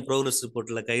பையன் ப்ரோக்ரஸ்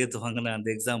ரிப்போர்ட்டில் கையெழுத்து வாங்கின அந்த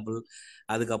எக்ஸாம்பிள்,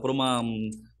 அதுக்கப்புறமா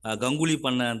கங்குலி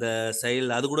பண்ண அந்த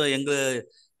செயல், அது கூட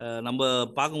நம்ம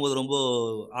பார்க்கும்போது ரொம்ப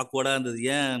ஆக்வர்டாக இருந்தது.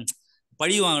 ஏன்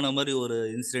பழி வாங்கின மாதிரி ஒரு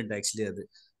இன்சிடென்ட் ஆக்சுவலி அது.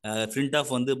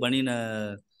 ஃப்ளின்டாஃப் வந்து பனியனை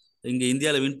இங்கே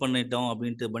இந்தியாவில் வின் பண்ணிட்டோம்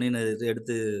அப்படின்ட்டு பனியனை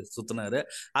எடுத்து சுற்றினாரு.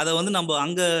 அதை வந்து நம்ம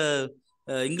அங்கே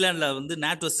இங்கிலாண்டில் வந்து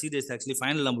NAT was serious, actually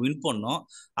final நம்ம வின் பண்ணோம்,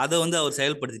 அதை வந்து அவர்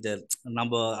செயல்படுத்திட்டார்.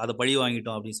 நம்ம அதை பழி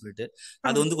வாங்கிட்டோம் அப்படின்னு சொல்லிட்டு.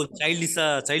 அது வந்து கொஞ்சம்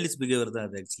சைல்டிஷ் பிஹேவியர் தான்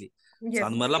அது ஆக்சுவலி. ஸோ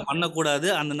அந்த மாதிரிலாம் பண்ணக்கூடாது.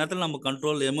 அந்த நேரத்தில் நம்ம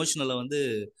கண்ட்ரோல் எமோஷனலை வந்து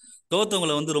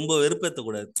தோத்தவங்களை வந்து ரொம்ப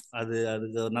வெறுப்பேற்றக்கூடாது.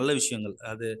 அதுக்கு நல்ல விஷயங்கள்,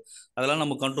 அதெல்லாம்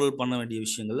நம்ம கண்ட்ரோல் பண்ண வேண்டிய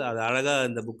விஷயங்கள். அது அழகாக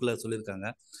இந்த புக்கில் சொல்லியிருக்காங்க.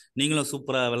 நீங்களும்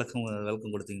சூப்பராக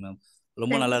விளக்கம் கொடுத்தீங்க மேம்.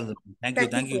 ரொம்ப நல்லா இருந்தது.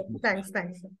 தேங்க்யூ.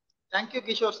 Thank you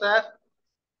Kishore sir.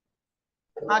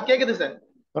 கேக்குது சார்.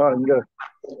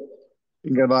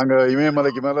 இங்க நாங்க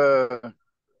இமயமலைக்கு மேல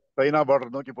சைனா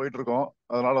பார்டர் நோக்கி போயிட்டு இருக்கோம்.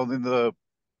 அதனால வந்து இந்த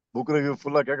புக் ரிவ்யூ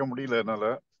ஃபுல்லா கேட்க முடியல என்னால.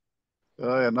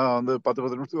 ஏன்னா வந்து 10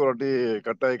 நிமிஷத்துக்கு ஒரு வாட்டி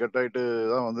கட்டாயிட்டு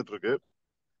தான் வந்துட்டு இருக்கு.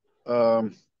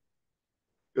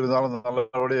 இருந்தாலும்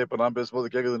நல்லபடியா இப்ப நான்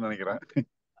பேசும்போது கேக்குதுன்னு நினைக்கிறேன்.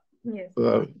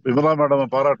 விமலா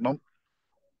மேடம் பாராட்டணும்.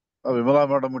 விமலா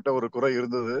மேடம் கிட்ட ஒரு குறை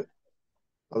இருந்தது,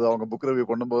 அது அவங்க புக் ரிவ்யூ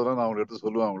பண்ணும்போதுதான் நான் அவங்க எடுத்து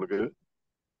சொல்லுவேன் அவங்களுக்கு.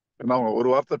 ஏன்னா அவங்க ஒரு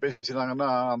வார்த்தை பேசினாங்கன்னா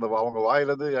அந்த அவங்க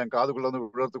வாயில இருந்து என் காதுக்குள்ள வந்து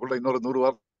விடுறதுக்குள்ள இன்னொரு 100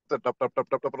 வார்த்தை டப் டப் டப்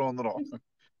டப் டப்னு வந்துடும்.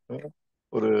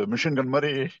 ஒரு மிஷின் கன்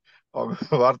மாதிரி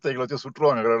அவங்க வார்த்தைகளை வச்சு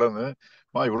சுற்றுவாங்க கடன்னு.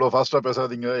 இவ்வளவு ஃபாஸ்டா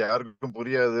பேசாதீங்க, யாருக்கும்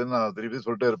புரியாதுன்னு நான் திருப்பி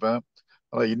சொல்லிட்டே இருப்பேன்.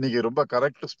 ஆனா இன்னைக்கு ரொம்ப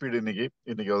கரெக்ட் ஸ்பீடு.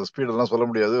 இன்னைக்கு அது ஸ்பீட் எல்லாம் சொல்ல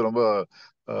முடியாது, ரொம்ப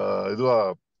இதுவா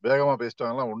வேகமா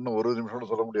பேசிட்டாங்கன்னா ஒன்னும் ஒரு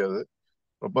நிமிஷம் சொல்ல முடியாது.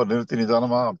 ரொம்ப நிறுத்தி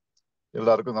நிதானமா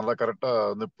எல்லாருக்கும் நல்லா கரெக்டா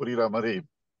வந்து புரியுற மாதிரி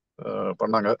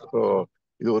பண்ணாங்க. ஸோ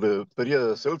இது ஒரு பெரிய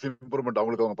செல்ஃப் இம்ப்ரூவ்மெண்ட்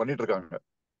அவங்களுக்கு அவங்க பண்ணிட்டு இருக்காங்க.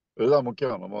 இதுதான்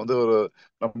முக்கியம். நம்ம வந்து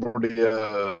நம்மளுடைய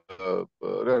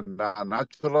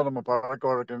நேச்சுரலா நம்ம பழக்க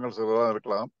வழக்கங்கள் சிலதான்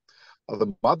இருக்கலாம், அதை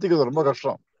மாத்திக்கிறது ரொம்ப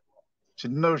கஷ்டம்.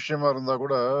 சின்ன விஷயமா இருந்தா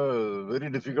கூட very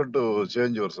difficult to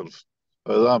change your self.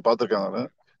 அதுதான் பார்த்துருக்கேன்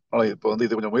நான். ஆனா இப்போ வந்து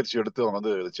இது கொஞ்சம் முயற்சி எடுத்து அவங்க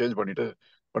வந்து சேஞ்ச்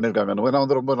பண்ணிருக்காங்க. ஏன்னா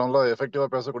வந்து ரொம்ப நல்லா எஃபெக்டிவா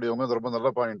பேசக்கூடியவங்க, ரொம்ப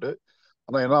நல்ல பாயிண்ட்.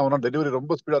 ஆனா என்ன ஆகுனா டெலிவரி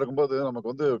ரொம்ப ஸ்பீடா இருக்கும்போது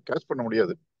நமக்கு வந்து கேட்ச் பண்ண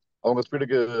முடியாது, அவங்க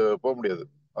ஸ்பீடுக்கு போக முடியாது.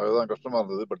 அதுதான் கஷ்டமா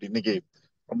இருந்தது. பட் இன்னைக்கு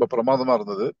ரொம்ப பிரமாதமா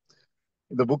இருந்தது.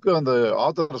 இந்த புக்கு அந்த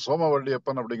ஆத்தர்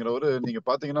சோமவள்ளியப்பன் அப்படிங்கிறவரு, நீங்க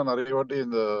பாத்தீங்கன்னா நிறைய வாட்டி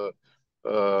இந்த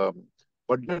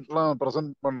பட்ஜெட் எல்லாம்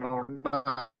பிரசன்ட் பண்ண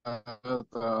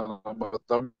நம்ம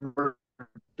தமிழ்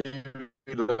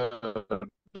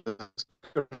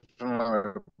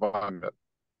இருப்பாங்க,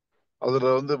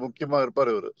 அதுல வந்து முக்கியமா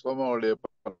இருப்பாரு இவரு சோமவள்ளியப்பன்.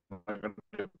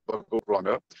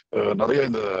 கூப்பிடுவாங்க நிறைய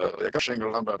இந்த விஷயங்கள்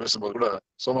எல்லாம் பேசும்போது கூட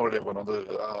சோமவள்ளியப்பன் வந்து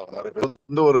நிறைய பேர்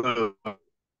வந்து ஒரு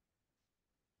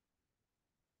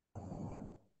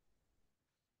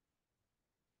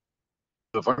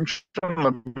ஃபங்க்ஷன்ல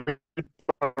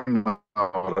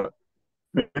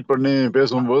மீட் பண்ணி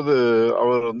பேசும்போது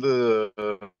அவர் வந்து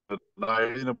நான்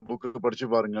எழுதின புக்கு படிச்சு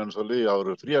பாருங்கன்னு சொல்லி அவர்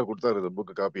ஃப்ரீயா கொடுத்தாரு இந்த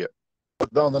புக்கு காப்பிய.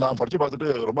 அதான் வந்து நான் படிச்சு பார்த்துட்டு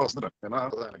ரொம்ப வசந்தேன். ஏன்னா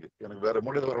எனக்கு வேற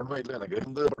மொழியில வேற ஒண்ணுமே இல்லை. எனக்கு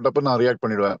இருந்து பட்டப்ப நான் ரியாக்ட்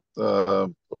பண்ணிடுவேன்.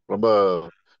 ரொம்ப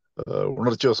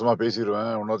உணர்ச்சி வசமா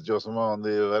பேசிடுவேன். உணர்ச்சி வசமா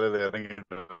வந்து வேலையில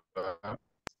இறங்கிடுவேன்.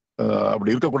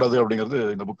 அப்படி இருக்கக்கூடாது அப்படிங்கிறது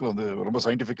இந்த புக்ல வந்து ரொம்ப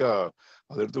சயின்டிபிக்கா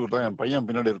அதை எடுத்துக்கிட்டேன். என் பையன்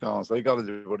பின்னாடி இருக்கான்,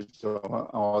 சைக்காலஜி படிச்சவன்.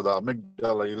 அவன் அதை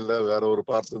அமிக்டாலா இல்ல வேற ஒரு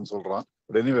பார்ட்ஸ்ன்னு சொல்றான்.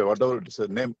 But anyway what ever it's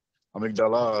name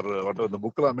amygdala what இந்த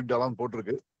புக்ல அமிக்டாலான்னு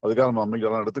போட்டிருக்கு. அதுக்காக நம்ம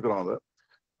அமிக்டாலா எடுத்துக்கிறோம். அதை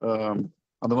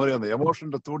அந்த மாதிரி அந்த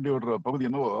எமோஷன்ல தூண்டி விடுற பகுதி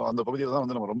என்னவோ அந்த பகுதியில தான்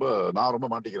வந்து நம்ம நான் ரொம்ப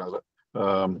மாட்டிக்கிறேன். அதுல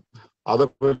அதை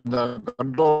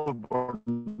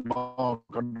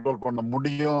கண்ட்ரோல் பண்ண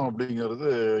முடியும் அப்படிங்கிறது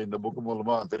இந்த புக்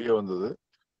மூலமா தெரிய வந்தது.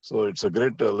 So it's a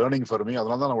great learning for me.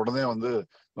 அதனால தான் நான் உடனே வந்து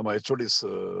நம்ம ஹெச்ஓடிஸ்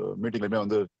மீட்டிங்லையுமே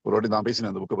வந்து ஒரு வாட்டி நான்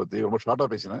பேசினேன் அந்த புக்கை பத்தி. ரொம்ப ஷார்ட்டா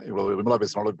பேசினேன், இவ்வளவு விமலா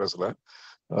பேசின அளவுக்கு பேசல.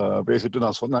 பேசிட்டு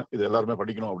நான் சொன்னேன் இது எல்லாருமே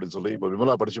படிக்கணும் அப்படின்னு சொல்லி. இப்போ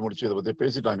விமலா படிச்சு முடிச்சு இதை பத்தி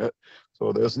பேசிட்டாங்க.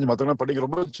 ஸோ தயவு செஞ்சு மற்றவங்க படிக்க.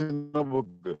 ரொம்ப சின்ன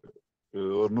புக்,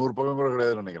 ஒரு 100 பக்கம் கூட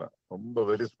கிடையாதுன்னு நினைக்கிறேன். ரொம்ப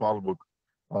வெரி ஸ்மால் புக்.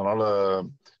 அதனால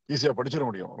ஈஸியா படிச்சிட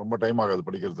முடியும். ரொம்ப டைம் ஆகாது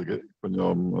படிக்கிறதுக்கு.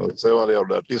 கொஞ்சம்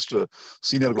சேவாலயோட அட்லீஸ்ட்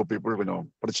சீனியர் குரூப் பீப்புள் கொஞ்சம்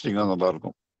படிச்சிட்டிங்கன்னா நல்லா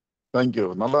இருக்கும். தேங்க்யூ.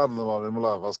 நல்லா இருந்தது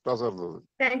விமலா, ஃபர்ஸ்ட் கிளாஸா இருந்தது.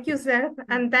 Thank you sir.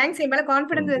 அண்ட் தேங்க்ஸ் என் மேல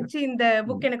கான்ஃபிடன்ஸ் வச்சு இந்த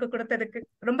புக் எனக்கு கொடுத்ததுக்கு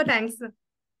ரொம்ப thanks.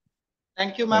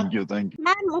 Thank you ma'am. Thank you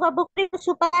ma'am. உங்க புக்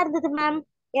சூப்பரா இருந்தது மேம்.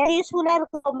 யூஸ்ஃபுல்லா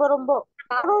இருக்கு ரொம்ப ரொம்ப.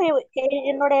 நானும்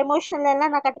என்னோட எமோஷனல்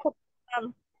எல்லாம் நான் கத்துக்கிட்டேன்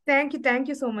ma'am.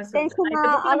 Thank you so much sir. இந்த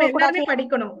புக் நம்ம எல்லாருமே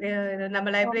படிக்கணும். நம்ம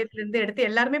லைப்ரரியில இருந்து எடுத்து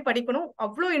எல்லாருமே படிக்கணும்.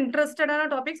 அவ்வளவு இன்ட்ரெஸ்டடான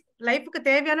டாபிக்ஸ், லைஃபுக்கு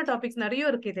தேவையான டாபிக்ஸ்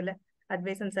நிறைய இருக்கு இதுல.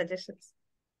 Advice and suggestions.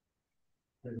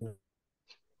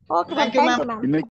 Okay ma'am. Thank you ma'am.